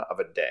breakdown of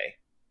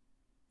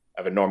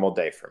a normal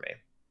day for me,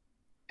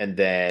 and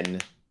then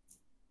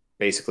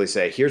basically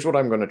say here's what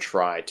I'm going to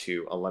try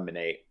to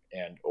eliminate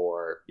and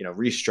or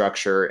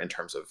restructure in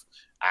terms of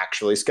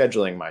actually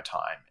scheduling my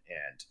time,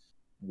 and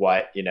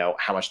what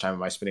how much time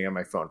am I spending on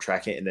my phone,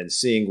 tracking it, and then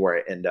seeing where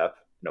I end up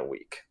in a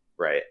week,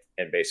 right?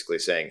 And basically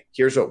saying,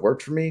 here's what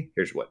worked for me,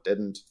 here's what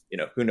didn't.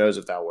 Who knows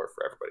if that'll work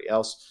for everybody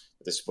else.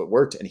 But this is what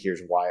worked, and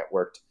here's why it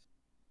worked.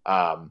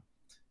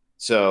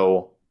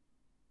 So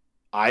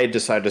I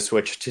decided to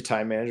switch to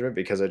time management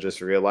because I just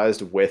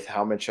realized with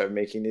how much I'm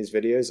making these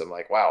videos, I'm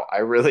like, wow, I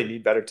really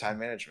need better time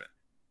management.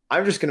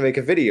 I'm just going to make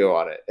a video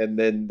on it and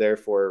then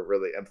therefore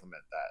really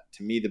implement that.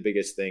 To me, the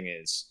biggest thing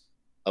is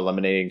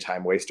eliminating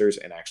time wasters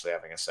and actually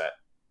having a set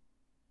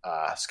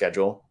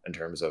schedule in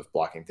terms of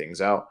blocking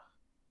things out.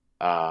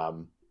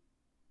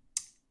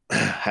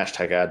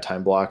 Hashtag add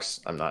time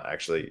blocks. I'm not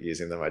actually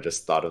using them. I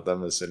just thought of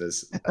them as soon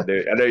as I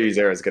know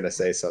Newzoo was going to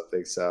say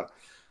something. So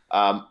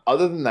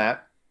other than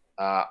that,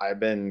 I've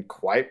been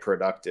quite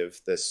productive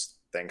this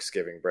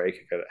Thanksgiving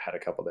break. I had a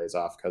couple of days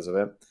off because of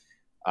it.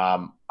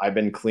 I've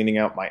been cleaning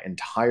out my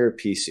entire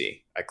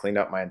PC. I cleaned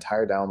out my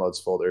entire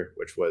downloads folder,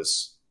 which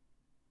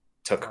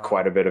took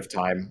quite a bit of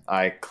time.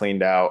 I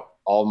cleaned out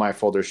all my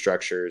folder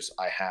structures.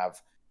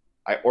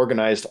 I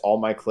organized all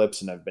my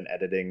clips and I've been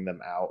editing them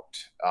out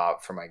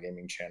for my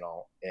gaming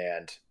channel,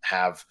 and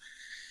have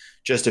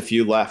just a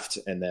few left.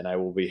 And then I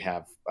will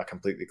have a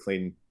completely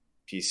clean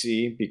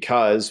PC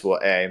because, well,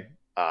 I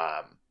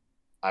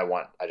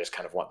just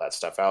kind of want that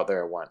stuff out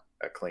there. I want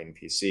a clean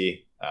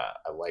PC.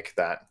 I like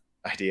that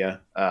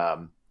idea.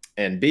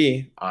 And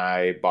B,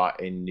 I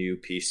bought a new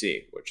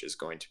PC, which is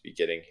going to be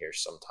getting here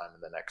sometime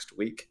in the next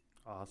week.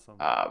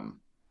 Awesome.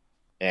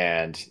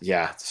 And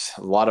yeah, it's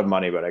a lot of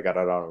money, but I got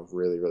it on a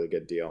really, really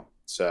good deal.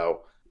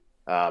 So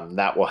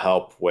that will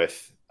help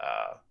with,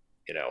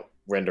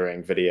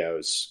 rendering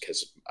videos,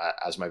 because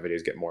as my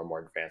videos get more and more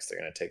advanced, they're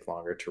going to take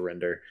longer to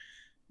render,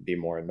 be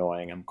more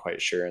annoying, I'm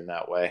quite sure, in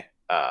that way.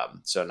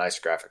 So a nice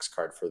graphics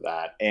card for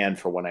that. And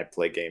for when I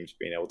play games,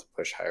 being able to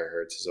push higher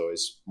hertz is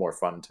always more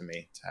fun to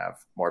me to have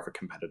more of a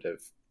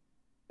competitive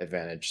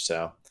advantage.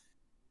 So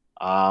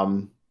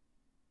um,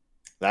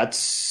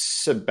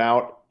 that's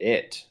about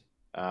it.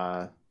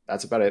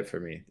 That's about it for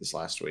me this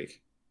last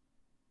week.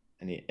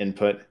 Any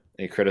input,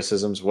 any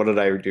criticisms? What did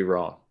I do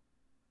wrong?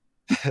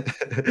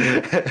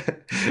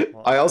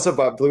 Well, I also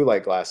bought blue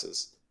light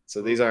glasses.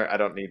 So these blue. aren't, I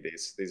don't need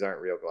these. These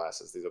aren't real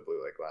glasses. These are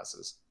blue light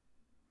glasses.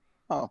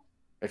 Oh,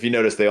 If you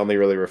notice, they only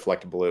really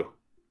reflect blue,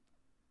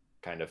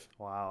 kind of.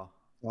 Wow.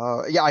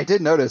 yeah, I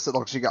did notice it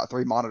looks you got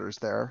 3 monitors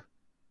there.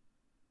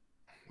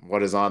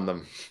 What is on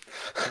them?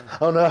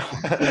 Hmm. Oh no.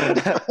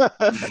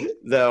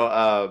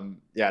 Though,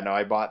 yeah, no,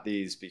 I bought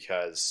these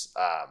because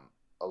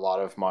a lot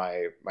of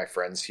my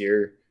friends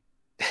here,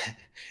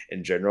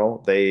 in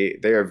general, they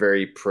are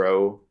very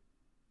pro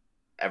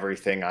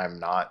everything I'm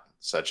not,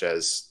 such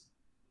as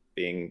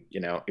being,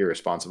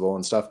 irresponsible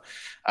and stuff.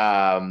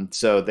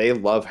 So they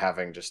love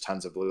having just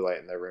tons of blue light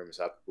in their rooms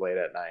up late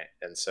at night.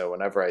 And so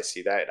whenever I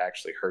see that, it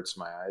actually hurts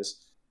my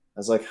eyes. I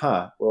was like,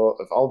 huh, well,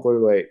 if all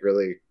blue light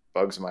really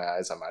bugs my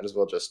eyes, I might as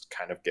well just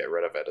kind of get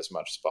rid of it as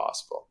much as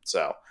possible.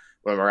 So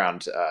when I'm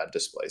around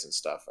displays and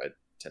stuff, I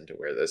tend to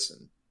wear this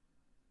and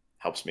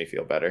helps me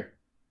feel better.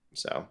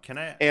 So, Can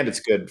I and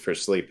it's good for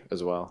sleep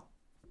as well.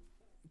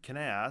 can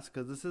I ask?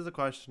 Because this is a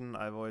question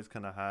I've always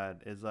kind of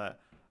had. Is that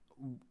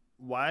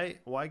why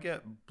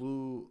get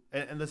blue?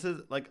 And this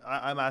is like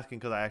I'm asking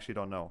because I actually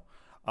don't know.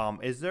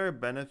 Is there a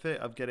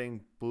benefit of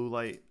getting blue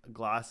light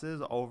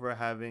glasses over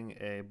having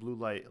a blue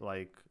light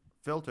like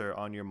filter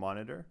on your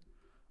monitor?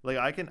 Like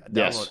I can download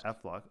Yes.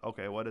 FLux.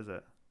 Okay, what is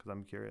it? Because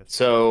I'm curious.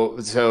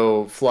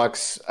 So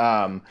Flux,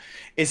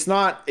 it's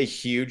not a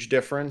huge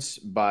difference,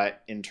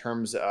 but in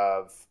terms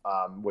of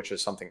which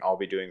is something I'll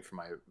be doing for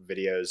my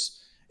videos,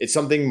 it's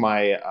something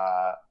my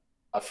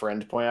a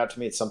friend pointed out to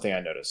me. It's something I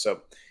noticed.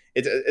 So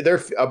there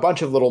are a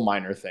bunch of little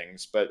minor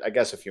things, but I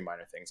guess a few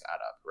minor things add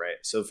up, right?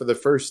 So for the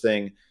first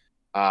thing,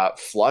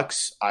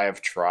 Flux,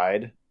 I've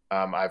tried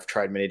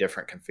many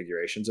different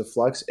configurations of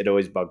Flux. It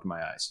always bugged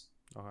my eyes,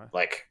 Okay.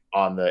 like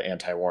on the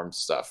anti-warm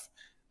stuff.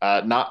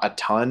 Not a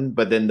ton,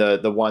 but then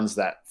the ones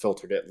that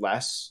filtered it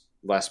less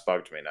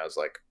bugged me, and I was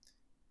like,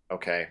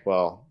 okay,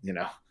 well,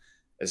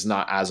 it's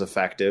not as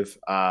effective.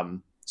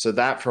 So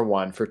that for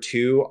one. For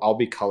two, I'll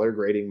be color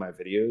grading my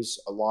videos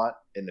a lot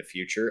in the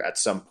future. At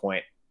some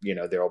point,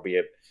 there will be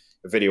a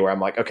video where I'm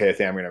like, okay, the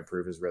thing I'm going to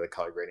improve is really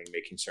color grading,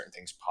 making certain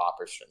things pop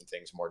or certain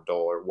things more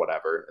dull or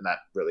whatever, and that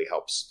really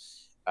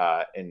helps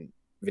in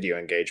video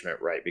engagement,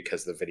 right?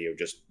 Because the video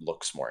just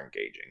looks more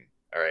engaging.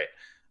 All right.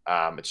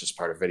 It's just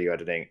part of video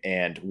editing.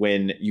 And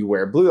when you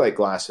wear blue light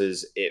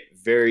glasses, it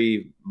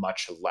very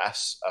much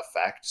less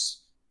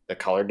affects the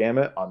color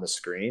gamut on the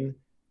screen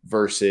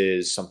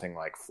versus something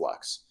like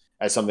Flux.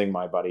 As something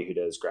my buddy who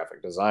does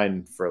graphic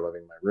design for a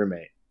living, my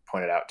roommate,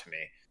 pointed out to me.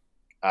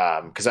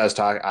 Because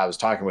I was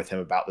talking with him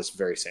about this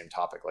very same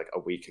topic like a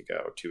week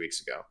ago, 2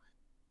 weeks ago.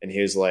 And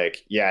he was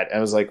like, yeah. And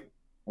I was like,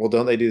 well,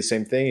 don't they do the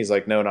same thing? He's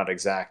like, no, not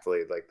exactly.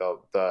 Like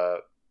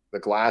the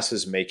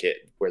glasses make it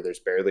where there's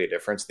barely a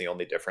difference. The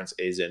only difference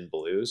is in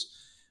blues,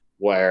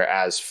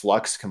 whereas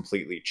Flux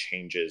completely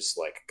changes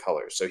like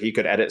colors. So he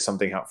could edit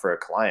something out for a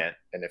client,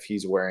 and if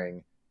he's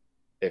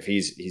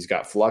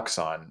got Flux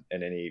on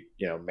in any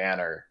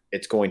manner,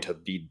 it's going to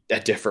be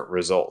a different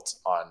result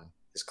on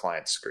his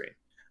client's screen.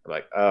 I'm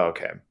like, oh,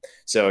 okay.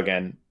 So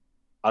again,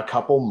 a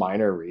couple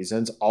minor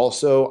reasons.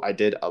 Also, I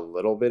did a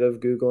little bit of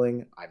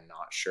Googling. I'm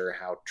not sure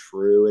how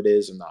true it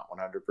is. I'm not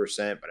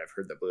 100%, but I've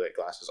heard that blue light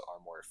glasses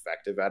are more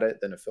effective at it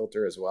than a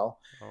filter as well.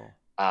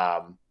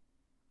 Oh.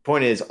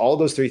 Point is, all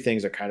those three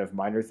things are kind of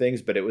minor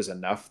things, but it was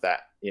enough that,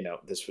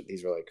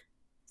 these were like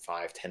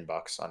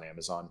 $5-10 on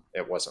Amazon.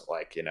 It wasn't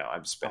like, I'm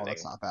Oh, spending.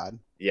 that's not bad.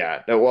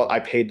 Yeah. No, well, I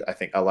paid, I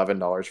think,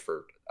 $11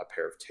 for a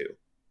pair of two.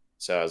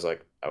 So I was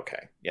like,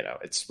 okay,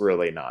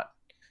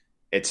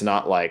 it's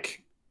not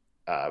like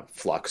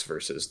Flux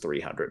versus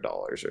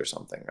 $300 or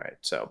something, right?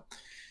 So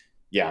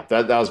yeah,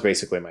 that was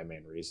basically my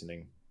main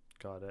reasoning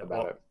Got it. about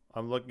Well, it.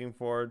 I'm looking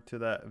forward to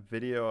that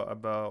video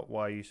about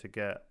why you should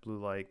get blue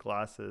light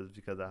glasses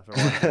because after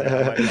watching it,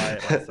 I might buy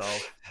it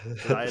myself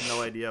because I had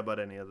no idea about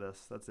any of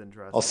this. That's I'll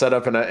interesting. set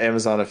up an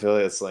Amazon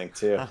affiliates link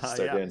too. Start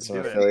Yeah, doing some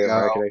do it. There you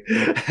affiliate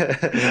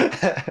go.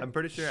 marketing. I'm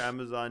pretty sure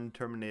Amazon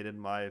terminated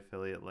my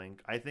affiliate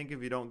link. I think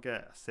if you don't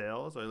get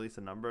sales or at least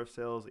a number of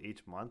sales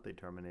each month, they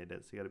terminate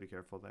it. So you got to be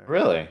careful there.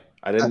 Really?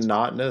 I did That's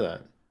not know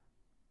that.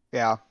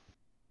 Yeah.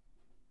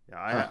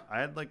 Yeah, Huh. I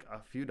had like a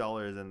few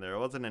dollars in there. It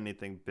wasn't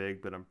anything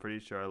big, but I'm pretty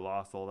sure I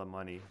lost all the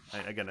money.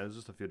 Again, it was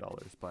just a few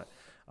dollars, but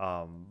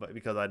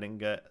because I didn't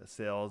get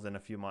sales in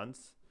a few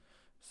months,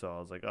 so I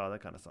was like, oh,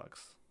 that kind of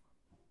sucks.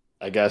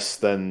 I guess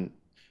then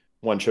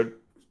one should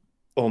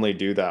only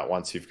do that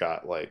once you've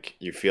got like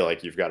you feel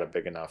like you've got a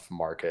big enough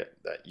market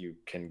that you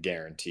can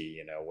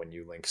guarantee, when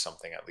you link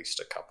something, at least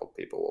a couple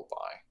people will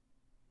buy.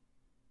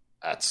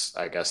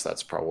 I guess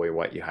that's probably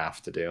what you have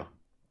to do.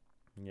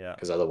 Yeah.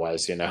 Because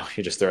otherwise, you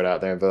just throw it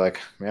out there and be like,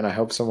 man, I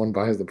hope someone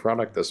buys the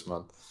product this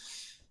month.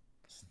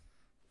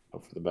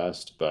 Hope for the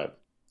best. But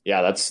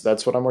Yeah,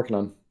 that's what I'm working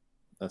on.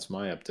 That's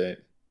my update.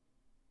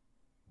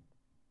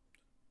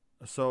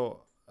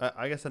 So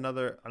I guess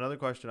another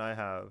question I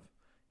have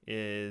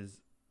is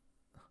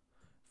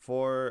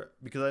for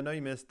because I know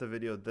you missed the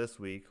video this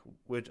week,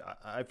 which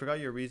I forgot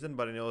your reason,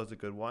 but I know it's a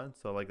good one,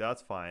 so like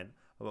that's fine.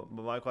 But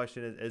my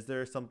question is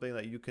there something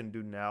that you can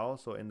do now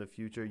so in the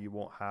future you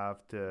won't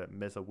have to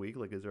miss a week?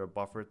 Like, is there a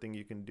buffer thing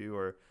you can do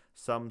or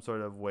some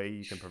sort of way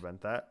you can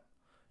prevent that,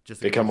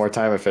 just in Become case? more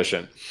time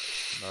efficient.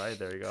 All right,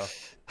 there you go.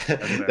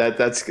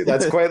 That's fair.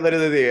 That's quite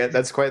literally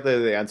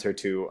the answer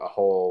to a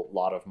whole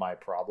lot of my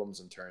problems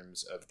in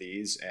terms of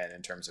these and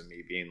in terms of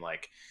me being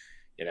like,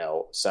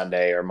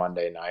 Sunday or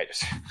Monday night.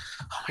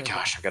 Oh my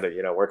gosh, I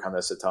gotta, work on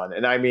this a ton.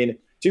 And I mean,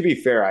 to be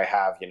fair, I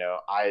have,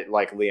 I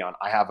like Leon,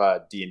 I have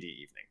a D&D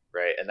evening,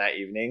 right? And that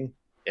evening,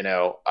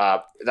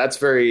 that's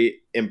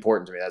very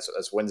important to me.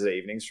 That's Wednesday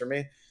evenings for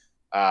me.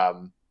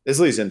 This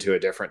leads into a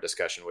different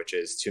discussion, which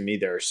is to me,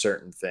 there are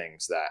certain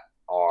things that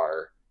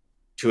are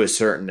to a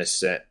certain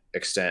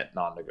extent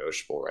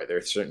non-negotiable, right? There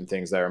are certain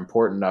things that are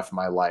important enough in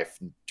my life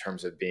in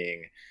terms of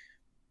being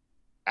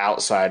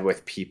outside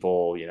with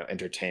people,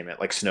 entertainment,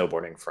 like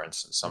snowboarding, for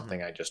instance, Mm-hmm.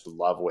 something I just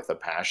love with a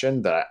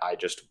passion that I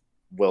just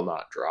will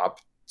not drop.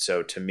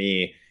 So to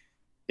me,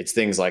 it's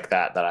things like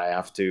that I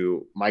have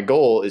to, my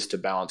goal is to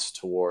balance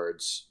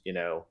towards,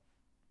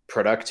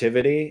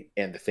 productivity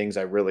and the things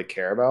I really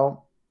care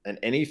about. And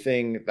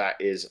anything that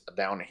is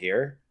down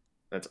here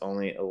that's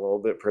only a little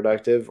bit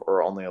productive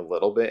or only a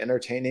little bit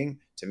entertaining,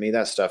 to me,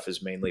 that stuff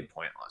is mainly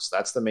pointless.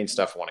 That's the main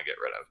stuff I want to get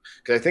rid of.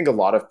 Because I think a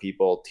lot of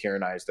people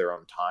tyrannize their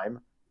own time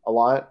a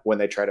lot when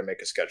they try to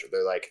make a schedule.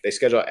 They're like, they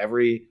schedule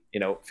every,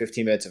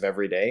 15 minutes of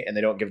every day and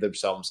they don't give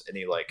themselves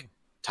any like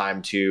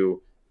time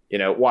to,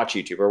 watch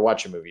YouTube or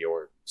watch a movie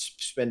or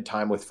spend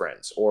time with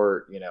friends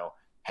or,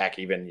 heck,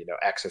 even,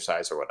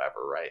 exercise or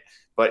whatever. Right.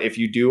 But if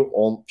you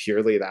do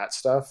purely that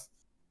stuff,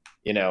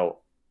 you know,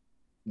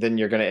 then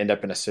you're going to end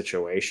up in a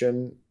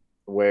situation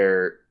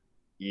where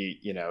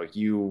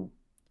you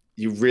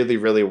really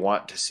really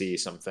want to see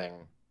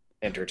something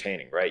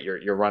entertaining, right?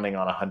 You're running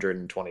on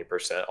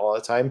 120% all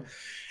the time.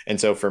 And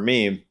so for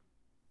me,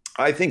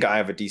 I think I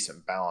have a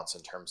decent balance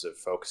in terms of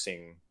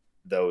focusing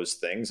those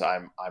things.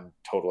 I'm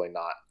totally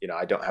not,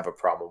 I don't have a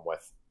problem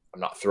with, I'm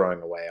not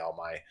throwing away all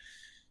my,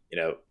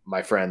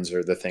 my friends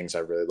or the things I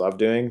really love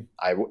doing.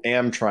 I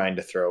am trying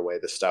to throw away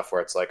the stuff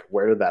where it's like,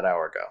 where did that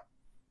hour go?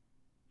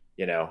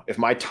 If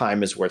my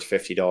time is worth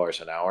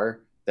 $50 an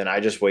hour, then I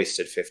just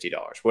wasted $50.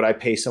 Would I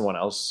pay someone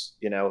else,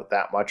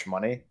 that much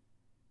money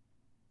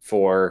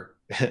for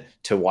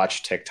to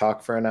watch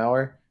TikTok for an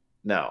hour?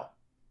 No,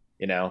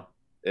 now.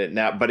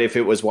 But if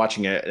it was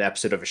watching an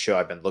episode of a show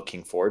I've been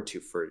looking forward to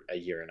for a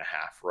year and a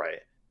half, right?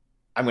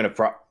 I'm gonna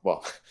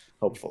well,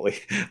 hopefully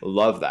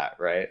love that,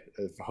 right?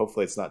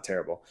 Hopefully it's not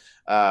terrible.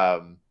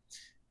 There's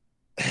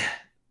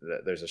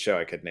a show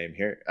I could name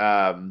here,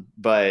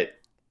 but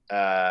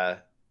uh,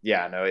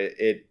 yeah, no,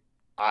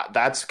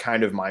 that's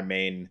kind of my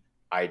main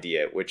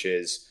idea, which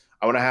is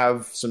I want to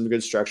have some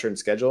good structure and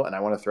schedule, and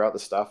I want to throw out the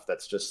stuff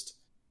that's just,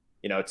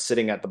 it's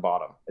sitting at the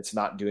bottom. It's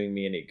not doing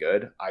me any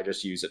good. I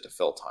just use it to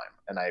fill time,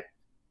 and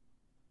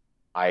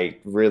I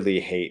really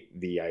hate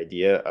the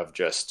idea of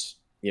just,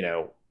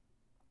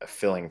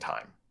 filling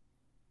time.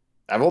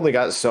 I've only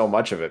got so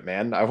much of it,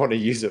 man. I want to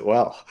use it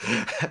well.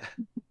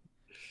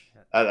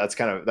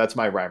 That's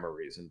my rhyme or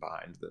reason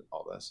behind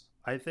all this.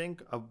 I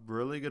think a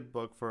really good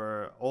book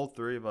for all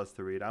three of us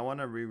to read. I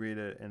want to reread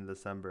it in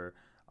December.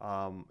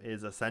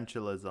 Is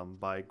Essentialism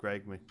by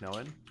Greg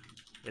McNowan.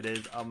 It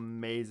is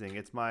amazing.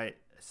 It's my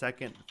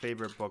second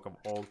favorite book of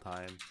all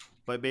time.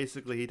 But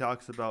basically, he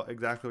talks about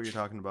exactly what you're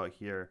talking about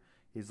here.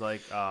 He's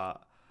like,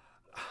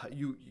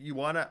 you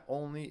want to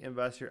only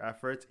invest your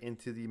efforts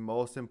into the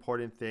most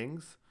important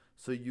things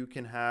so you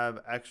can have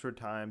extra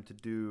time to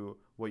do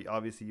what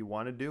obviously you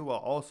want to do while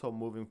also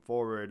moving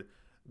forward,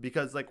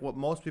 because like what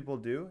most people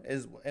do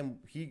is, and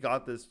he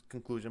got this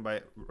conclusion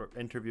by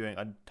interviewing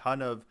a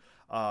ton of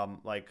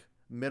like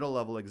middle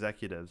level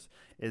executives,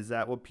 is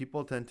that what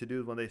people tend to do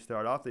is when they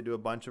start off they do a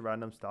bunch of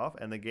random stuff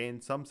and they gain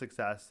some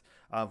success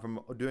from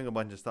doing a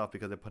bunch of stuff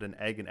because they put an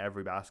egg in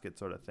every basket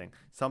sort of thing.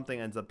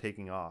 Something ends up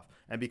taking off,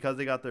 and because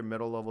they got their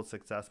middle level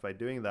success by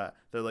doing that,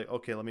 they're like,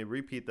 okay, let me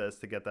repeat this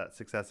to get that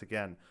success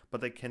again. But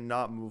they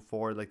cannot move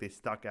forward, like they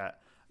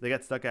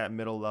get stuck at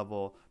middle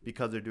level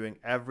because they're doing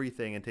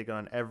everything and taking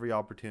on every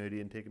opportunity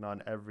and taking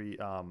on every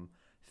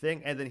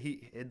thing. And then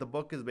the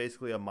book is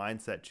basically a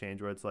mindset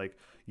change where it's like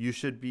you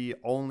should be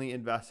only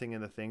investing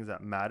in the things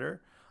that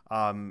matter,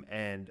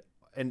 and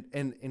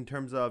in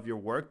terms of your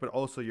work but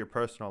also your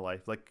personal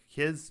life. Like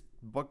his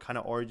book kind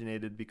of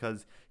originated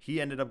because he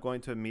ended up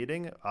going to a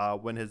meeting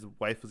when his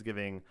wife was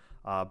giving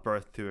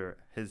birth to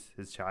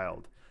his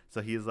child.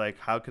 So he's like,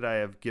 how could I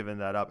have given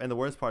that up? And the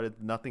worst part is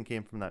nothing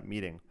came from that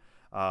meeting.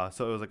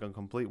 So it was like a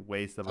complete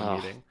waste of a Oh,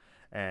 meeting.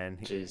 And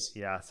jeez.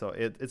 yeah, so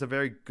it's a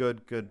very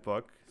good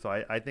book. So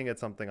I think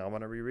it's something I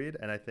want to reread,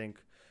 and I think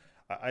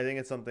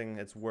it's something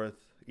it's worth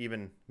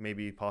even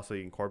maybe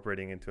possibly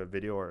incorporating into a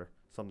video or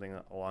something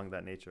along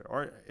that nature,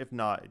 or if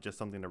not, just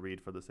something to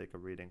read for the sake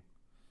of reading.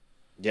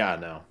 Yeah,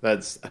 no,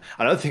 that's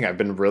another thing I've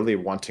been really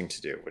wanting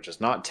to do, which is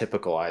not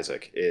typical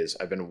Isaac, is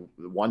I've been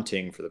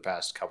wanting for the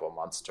past couple of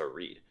months to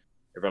read.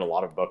 There've been a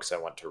lot of books I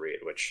want to read,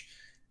 which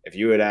if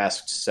you had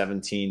asked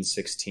 17,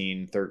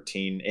 16,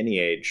 13, any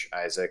age,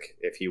 Isaac,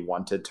 if he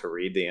wanted to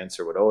read, the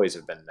answer would always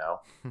have been no.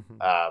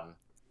 Um,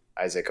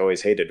 Isaac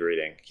always hated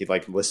reading. He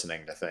liked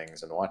listening to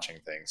things and watching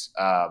things.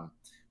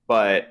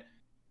 But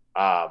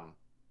um,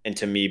 and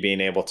to me being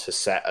able to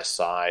set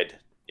aside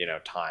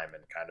time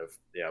and kind of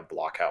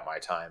block out my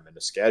time in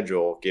a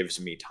schedule gives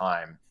me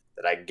time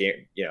that I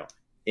get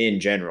in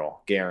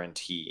general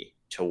guarantee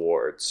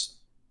towards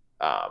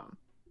um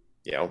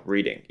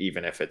reading,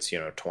 even if it's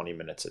 20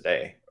 minutes a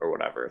day or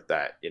whatever.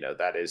 That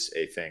that is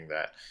a thing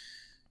that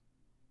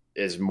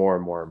is more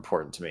and more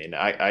important to me, and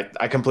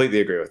I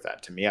completely agree with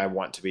that. To me, I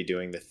want to be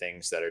doing the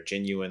things that are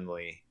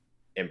genuinely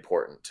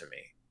important to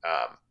me.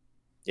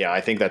 Yeah,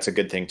 I think that's a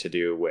good thing to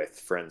do with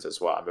friends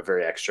as well. I'm a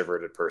very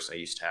extroverted person. I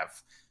used to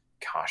have,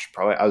 gosh,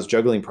 probably I was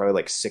juggling probably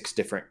like 6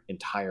 different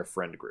entire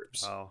friend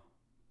groups. Wow.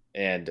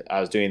 And I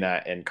was doing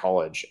that in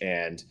college,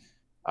 and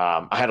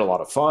I had a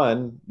lot of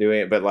fun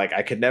doing it, but like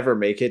I could never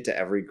make it to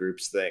every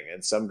group's thing,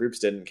 and some groups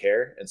didn't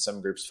care, and some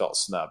groups felt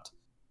snubbed,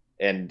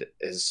 and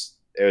it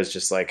was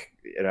just like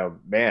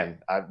man,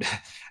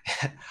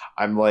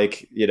 I'm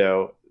like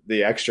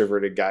the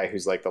extroverted guy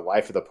who's like the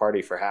life of the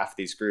party for half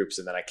these groups,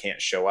 and then I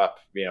can't show up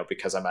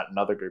because I'm at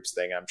another group's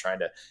thing. And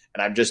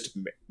I'm just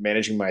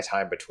managing my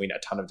time between a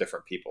ton of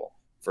different people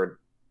for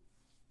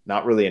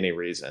not really any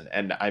reason.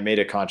 And I made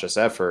a conscious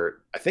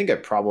effort. I think I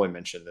probably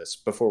mentioned this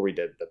before we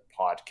did the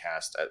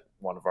podcast at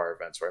one of our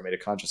events, where I made a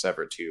conscious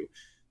effort to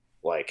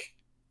like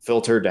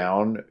filter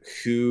down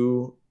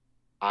who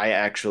I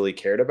actually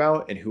cared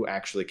about and who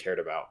actually cared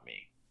about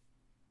me.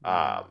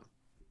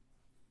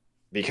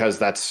 Because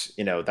that's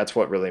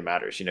what really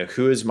matters.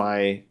 Who is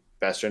my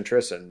best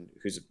interest, and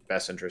whose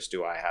best interest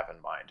do I have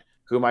in mind?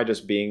 Who am I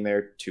just being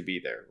there to be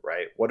there,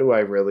 right? What do I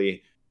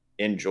really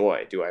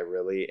enjoy? Do I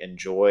really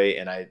enjoy?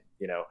 And I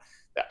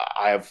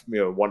have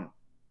one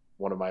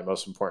of my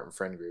most important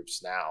friend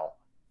groups now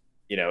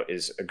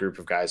is a group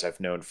of guys I've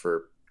known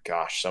for,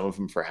 gosh, some of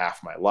them for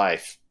half my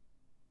life.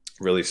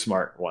 Really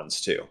smart ones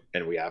too,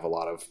 and we have a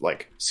lot of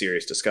like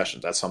serious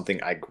discussions. That's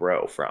something I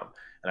grow from,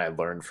 and I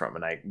learn from,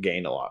 and I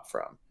gain a lot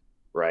from.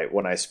 Right,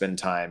 when I spend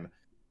time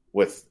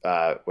with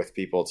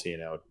people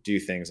to do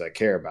things I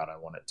care about, I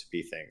want it to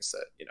be things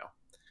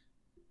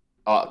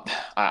that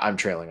I'm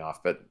trailing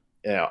off, but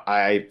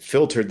I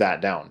filtered that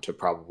down to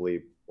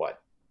probably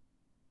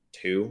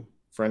 2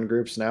 friend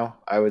groups now,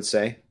 I would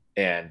say,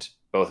 and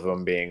both of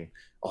them being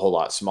a whole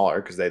lot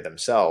smaller because they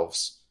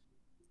themselves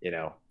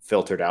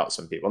filtered out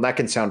some people. And that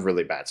can sound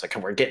really bad. It's like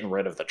we're getting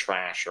rid of the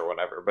trash or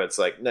whatever, but it's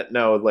like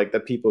no, like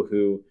the people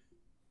who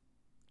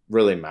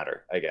really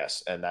matter, I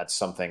guess. And that's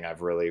something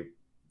I've really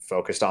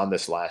focused on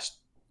this last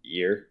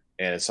year,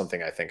 and it's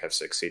something I think I've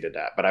succeeded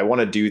at. But I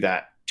want to do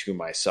that to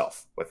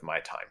myself with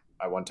my time.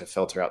 I want to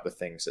filter out the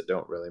things that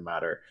don't really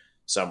matter,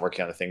 so I'm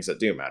working on the things that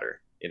do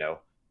matter.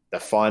 The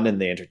fun and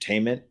the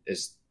entertainment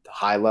is the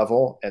high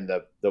level, and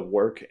the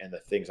work and the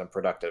things I'm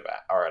productive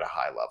at are at a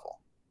high level.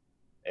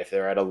 If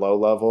they're at a low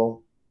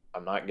level,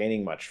 I'm not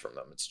gaining much from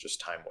them. It's just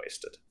time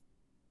wasted.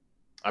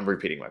 I'm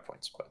repeating my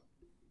points, but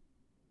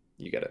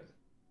you get it.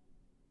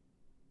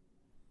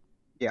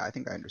 Yeah, I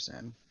think I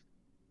understand.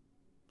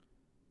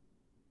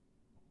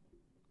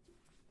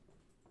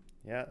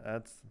 Yeah,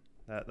 that's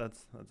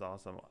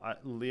awesome.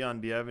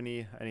 Leon, do you have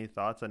any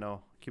thoughts? I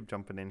know I keep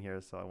jumping in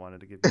here, so I wanted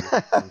to give you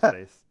some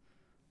space.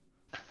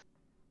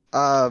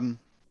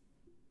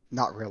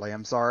 Not really.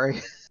 I'm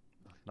sorry.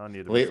 No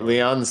need to be sorry.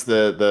 Leon's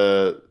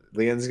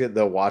Leon's get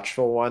the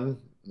watchful one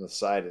on the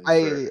side,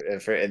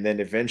 and then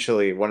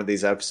eventually one of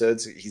these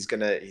episodes he's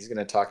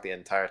gonna talk the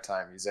entire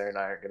time. He's there and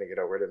I aren't gonna get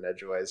a word in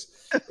edgewise.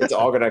 It's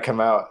all gonna come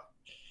out.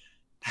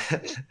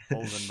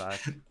 Holding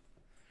back.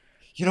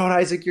 You know what,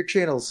 Isaac? Your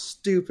channel's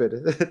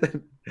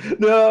stupid.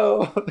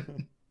 No,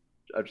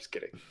 I'm just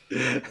kidding.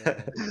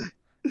 Yeah,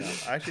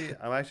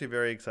 I'm actually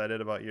very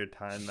excited about your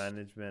time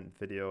management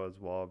video as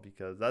well,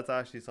 because that's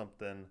actually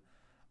something,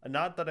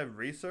 not that I've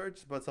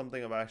researched, but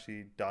something I've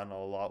actually done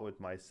a lot with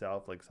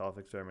myself, like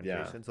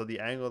self-experimentation. Yeah. So the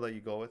angle that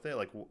you go with it,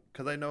 like,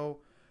 because I know,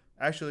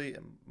 actually,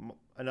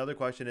 another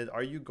question is,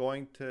 are you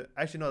going to,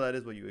 actually, no, that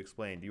is what you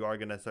explained. You are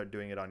going to start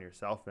doing it on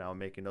yourself now,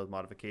 making those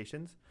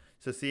modifications.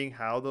 So seeing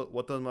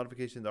what those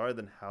modifications are,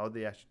 then how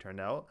they actually turn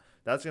out,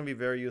 that's going to be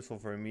very useful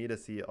for me to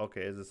see,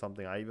 okay, is this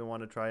something I even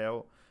want to try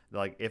out?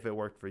 Like, if it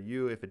worked for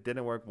you, if it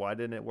didn't work, why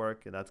didn't it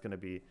work? And I think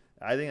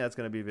that's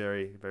going to be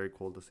very, very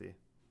cool to see.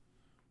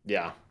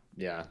 Yeah.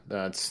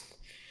 It's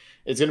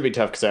going to be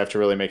tough because I have to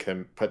really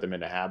put them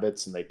into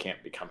habits, and they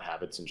can't become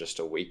habits in just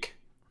a week.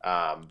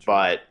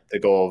 But the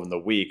goal of the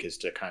week is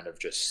to kind of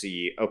just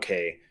see,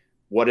 okay,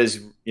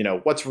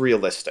 what's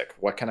realistic?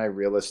 What can I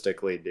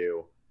realistically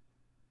do?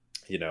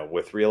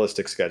 With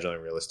realistic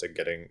scheduling, realistic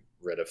getting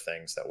rid of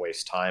things that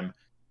waste time.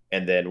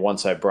 And then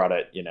once I brought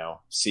it,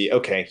 see,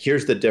 okay,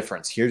 here's the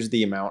difference. Here's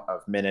the amount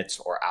of minutes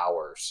or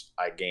hours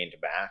I gained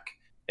back.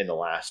 in the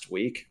last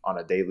week on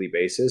a daily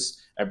basis.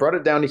 I brought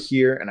it down to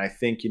here, and I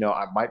think,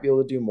 I might be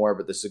able to do more,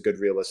 but this is a good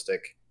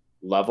realistic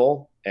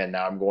level. And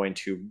now I'm going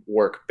to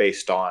work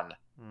based on,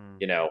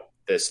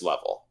 this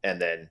level, and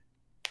then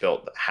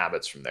build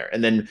habits from there.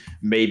 And then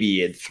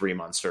maybe in 3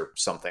 months or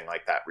something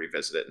like that,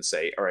 revisit it and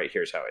say, all right,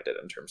 here's how I did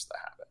in terms of the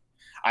habit.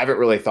 I haven't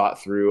really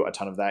thought through a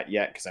ton of that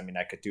yet, because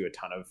I could do a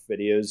ton of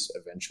videos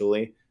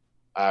eventually,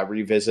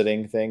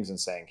 revisiting things and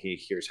saying, hey,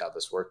 here's how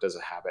this worked as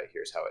a habit.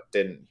 Here's how it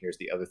didn't. Here's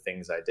the other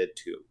things I did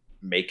to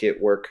make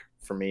it work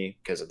for me.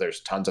 Because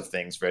there's tons of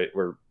things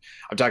where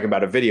I'm talking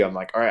about a video. I'm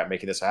like, all right, I'm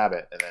making this a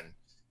habit, and then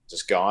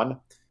just gone.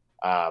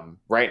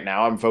 Right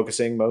now I'm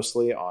focusing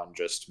mostly on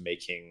just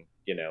making,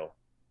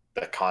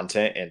 the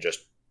content, and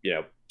just,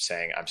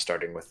 saying I'm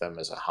starting with them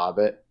as a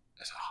habit.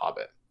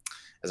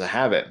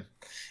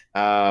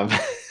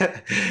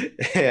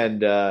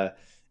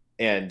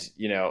 And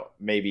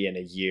maybe in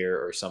a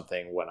year or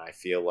something, when I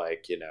feel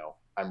like,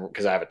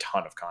 because I have a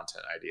ton of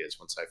content ideas.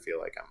 Once I feel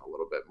like I'm a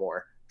little bit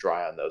more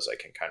dry on those,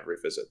 I can kind of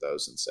revisit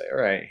those and say,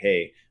 all right,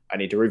 hey, I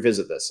need to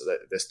revisit this. So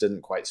that this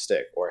didn't quite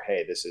stick, or,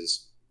 hey, this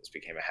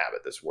became a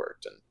habit. This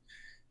worked. And,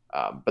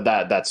 but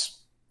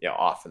that's,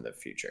 off in the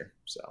future.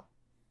 So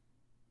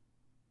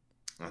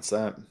that's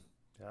that.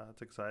 Yeah,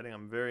 that's exciting.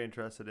 I'm very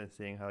interested in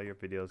seeing how your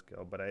videos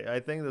go. But I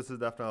think this is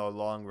definitely a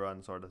long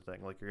run sort of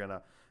thing. Like, you're going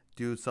to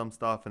do some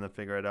stuff and then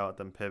figure it out,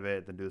 then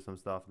pivot, then do some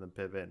stuff and then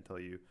pivot until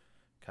you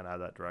kind of have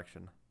that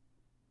direction.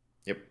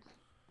 Yep.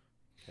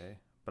 Okay.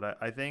 But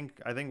I think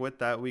with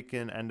that, we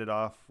can end it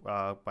off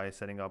by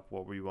setting up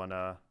what we want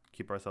to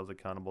keep ourselves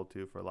accountable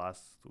to for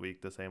last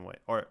week the same way,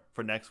 or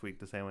for next week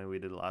the same way we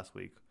did last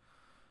week.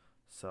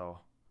 So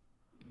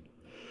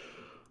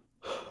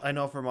I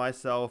know for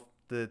myself,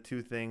 the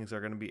two things are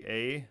going to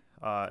be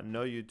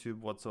no YouTube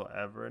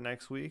whatsoever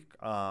next week.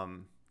 I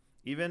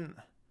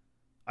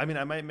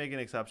might make an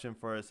exception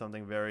for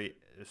something very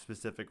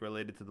specific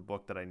related to the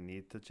book that I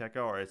need to check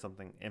out, or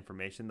something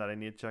information that I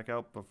need to check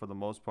out. But for the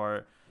most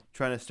part,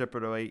 trying to strip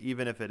it away,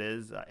 even if it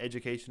is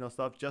educational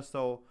stuff, just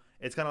so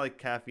it's kind of like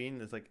caffeine.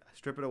 It's like,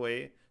 strip it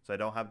away so I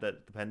don't have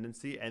that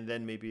dependency, and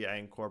then maybe I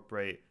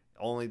incorporate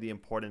only the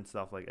important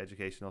stuff like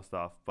educational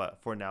stuff. But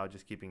for now,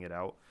 just keeping it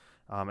out.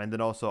 And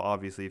then also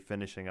obviously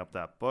finishing up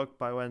that book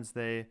by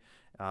Wednesday,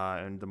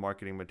 and the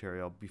marketing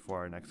material before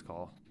our next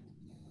call.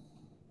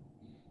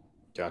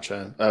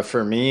 Gotcha.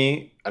 For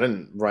me, I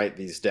didn't write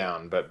these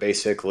down, but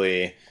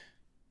basically,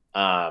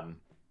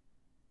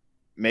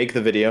 make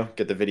the video,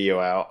 get the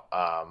video out,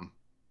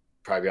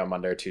 probably on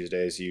Monday or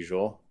Tuesday as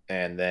usual,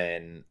 and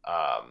then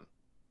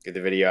get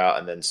the video out,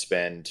 and then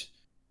spend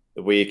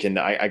the week. And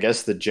I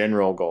guess the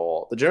general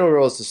goal is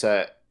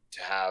to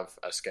have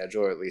a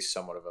schedule, or at least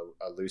somewhat of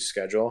a loose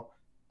schedule.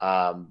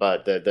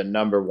 But the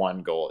number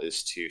one goal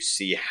is to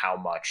see how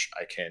much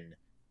I can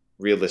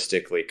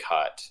realistically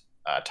cut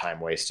time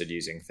wasted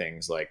using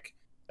things like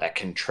that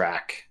can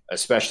track,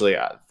 especially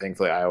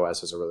thankfully iOS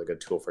has a really good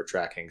tool for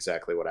tracking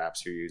exactly what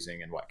apps you're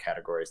using and what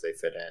categories they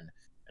fit in,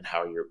 and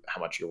how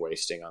much you're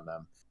wasting on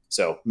them.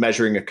 So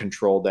measuring a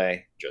control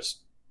day,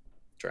 just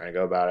trying to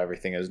go about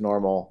everything as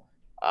normal.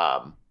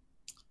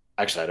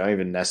 Actually, I don't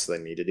even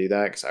necessarily need to do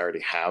that, because I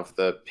already have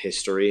the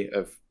history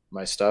of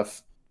my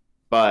stuff,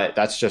 but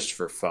that's just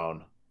for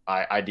phone.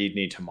 I do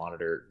need to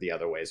monitor the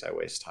other ways I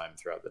waste time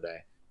throughout the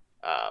day.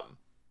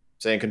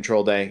 Saying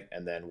control day,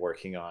 and then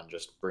working on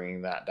just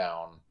bringing that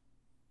down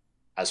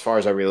as far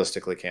as I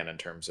realistically can in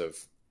terms of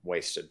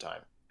wasted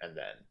time, and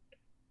then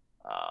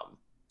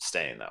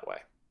staying that way.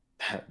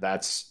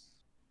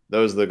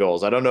 Those are the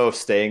goals. I don't know if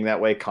staying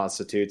that way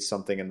constitutes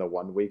something in the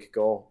 1 week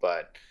goal,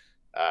 but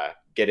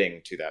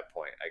getting to that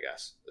point, I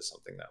guess, is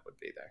something that would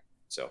be there.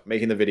 So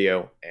making the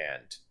video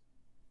and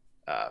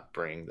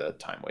bringing the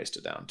time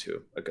wasted down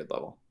to a good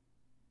level.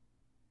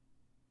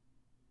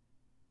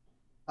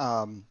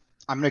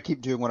 I'm going to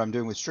keep doing what I'm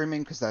doing with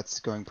streaming, because that's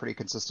going pretty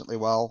consistently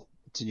well.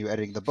 Continue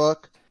editing the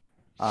book.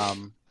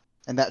 And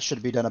that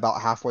should be done about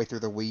halfway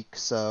through the week.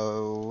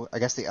 So I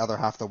guess the other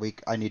half of the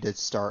week, I need to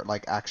start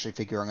actually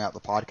figuring out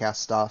the podcast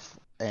stuff,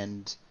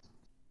 and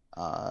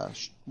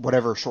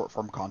whatever short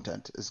form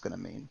content is going to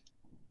mean.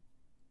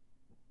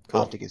 Cool.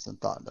 I'll have to give some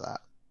thought into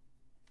that.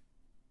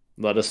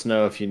 Let us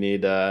know if you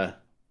need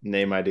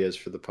name ideas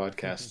for the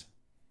podcast.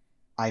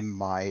 I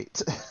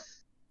might.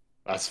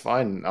 That's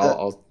fine.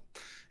 I'll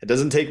It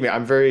doesn't take me.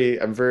 I'm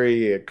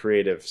very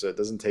creative, so it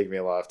doesn't take me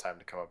a lot of time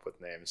to come up with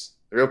names.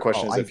 The real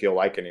question is if you'll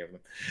like any of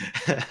them.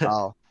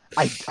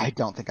 I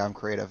don't think I'm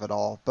creative at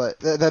all. But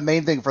the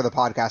main thing for the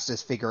podcast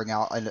is figuring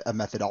out a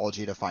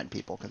methodology to find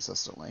people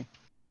consistently.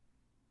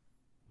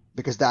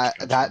 Because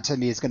that to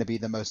me is going to be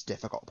the most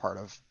difficult part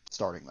of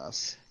starting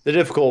this. The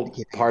difficult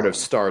part of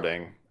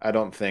starting, I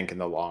don't think in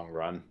the long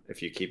run,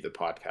 if you keep the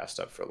podcast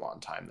up for a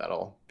long time,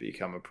 that'll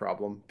become a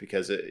problem,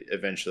 because it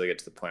eventually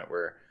gets to the point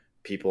where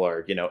people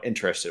are,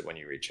 interested when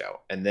you reach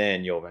out, and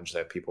then you'll eventually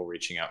have people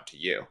reaching out to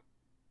you.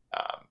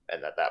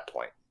 And at that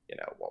point, it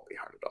won't be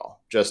hard at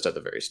all. Just at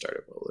the very start,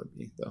 it will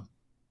be, though.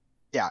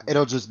 Yeah,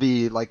 it'll just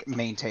be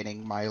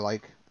maintaining my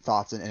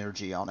thoughts and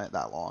energy on it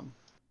that long.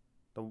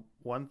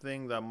 one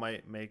thing that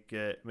might make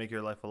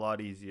your life a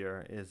lot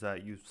easier is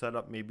that you set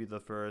up maybe the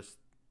first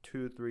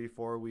 2, 3,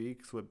 4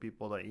 weeks with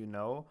people that you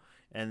know,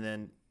 and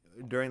then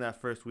during that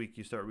first week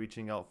you start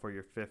reaching out for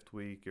your fifth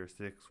week, your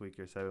sixth week,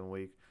 your seventh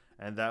week,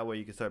 and that way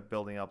you can start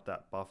building up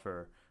that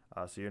buffer.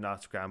 So you're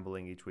not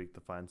scrambling each week to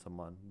find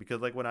someone. Because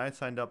like when I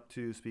signed up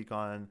to speak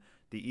on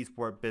the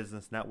Esport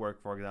Business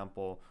Network, for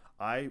example,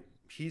 I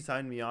he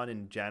signed me on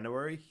in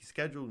January. He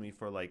scheduled me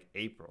for like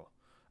April.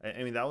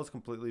 I mean, that was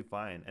completely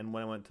fine. And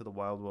when I went to the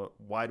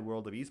wide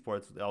world of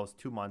esports, that was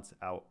 2 months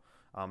out.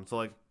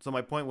 So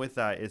my point with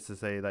that is to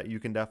say that you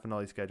can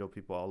definitely schedule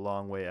people a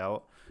long way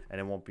out, and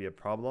it won't be a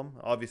problem.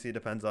 Obviously, it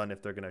depends on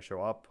if they're gonna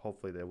show up.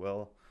 Hopefully, they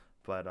will.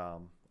 But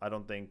I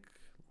don't think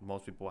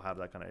most people have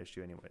that kind of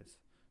issue, anyways.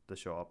 The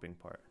show upping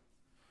part.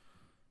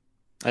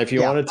 If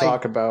you want to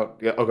talk about,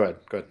 yeah, oh, go ahead.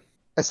 Go ahead.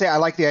 I say I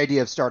like the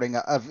idea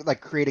of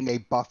like creating a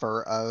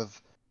buffer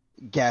of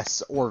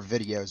guests or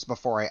videos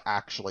before I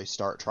actually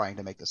start trying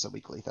to make this a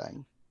weekly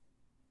thing.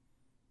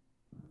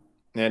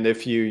 And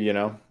if you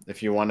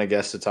want a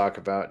guest to talk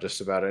about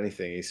just about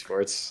anything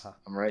esports,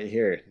 I'm right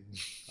here.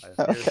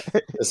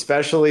 Okay.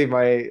 Especially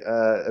my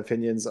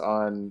opinions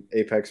on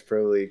Apex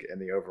Pro League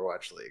and the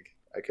Overwatch League.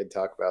 I could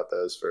talk about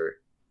those for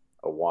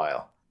a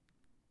while.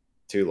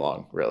 Too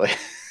long, really.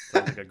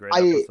 Sounds like a great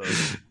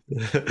episode.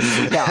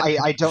 Yeah,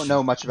 I don't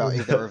know much about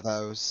either of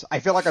those.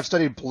 I feel like I've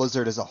studied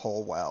Blizzard as a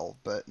whole well,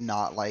 but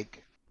not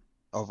like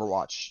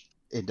Overwatch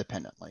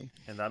independently.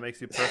 And that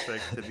makes you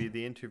perfect to be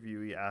the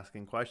interviewee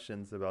asking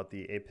questions about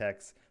the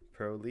Apex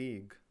Pro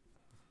League.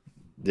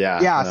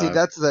 Yeah. See,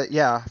 that's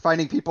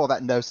finding people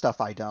that know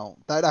stuff I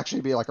don't. That'd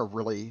actually be like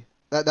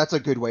that's a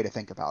good way to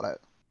think about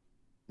it.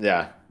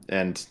 Yeah,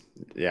 and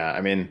yeah,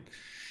 I mean,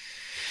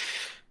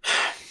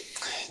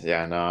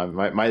 yeah, no,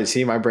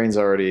 my brain's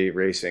already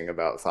racing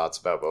about thoughts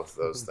about both of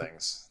those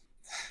things.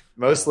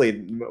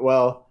 Mostly,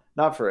 well,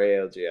 not for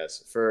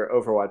ALGS, for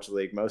Overwatch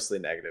League, mostly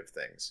negative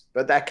things.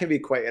 But that can be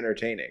quite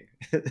entertaining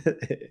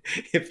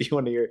if you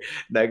want to hear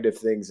negative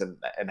things and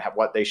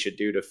what they should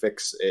do to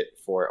fix it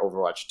for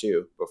Overwatch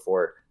 2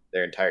 before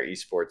their entire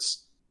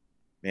esports.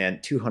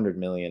 Man, 200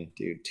 million,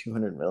 dude,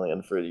 200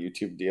 million for a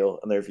YouTube deal,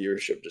 and their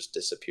viewership just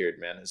disappeared,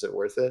 man. Is it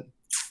worth it?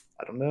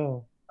 I don't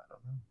know.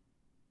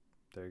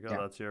 There you go. Yeah,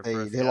 That's your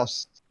first they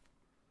lost.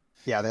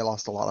 Yeah, they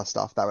lost a lot of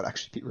stuff. That would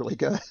actually be really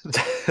good.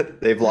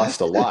 They've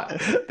lost a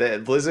lot.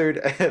 Blizzard,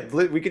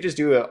 we could just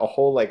do a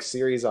whole like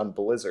series on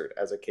Blizzard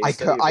as a case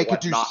study. I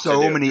could do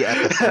so many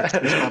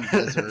episodes on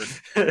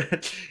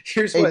Blizzard.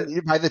 Here's what.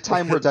 By the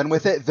time we're done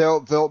with it,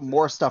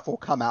 more stuff will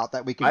come out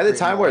that we can. By the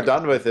time we're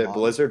done with it,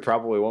 Blizzard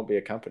probably won't be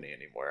a company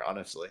anymore.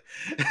 Honestly,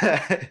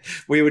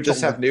 we would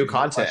just have new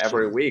content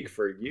every week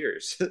for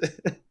years.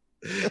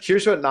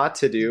 Here's what not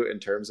to do in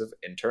terms of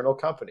internal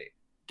company: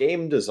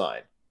 game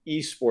design,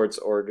 esports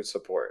org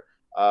support,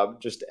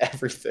 just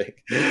everything.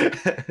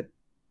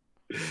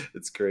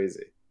 It's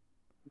crazy.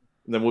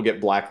 And then we'll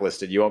get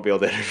blacklisted. You won't be able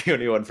to interview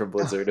anyone from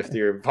Blizzard if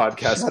your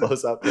podcast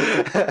blows up.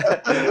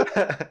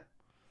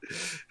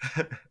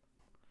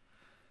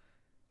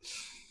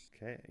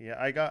 Okay, yeah,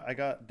 I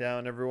got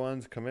down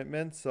everyone's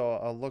commitment, so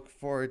I'll look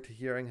forward to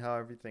hearing how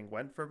everything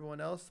went for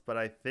everyone else. But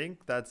I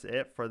think that's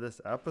it for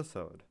this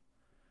episode.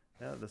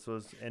 Yeah, this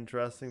was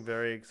interesting,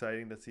 very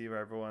exciting to see where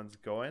everyone's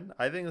going.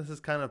 I think this is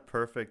kind of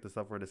perfect, the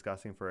stuff we're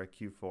discussing for a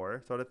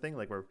Q4 sort of thing.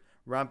 Like we're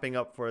ramping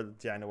up for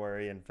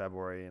January and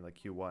February and like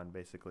Q1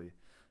 basically.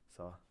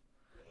 So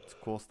it's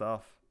cool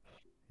stuff.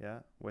 Yeah,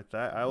 with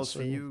that, I will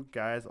see you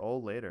guys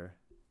all later.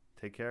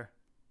 Take care.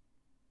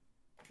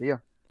 See ya.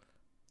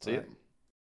 See ya.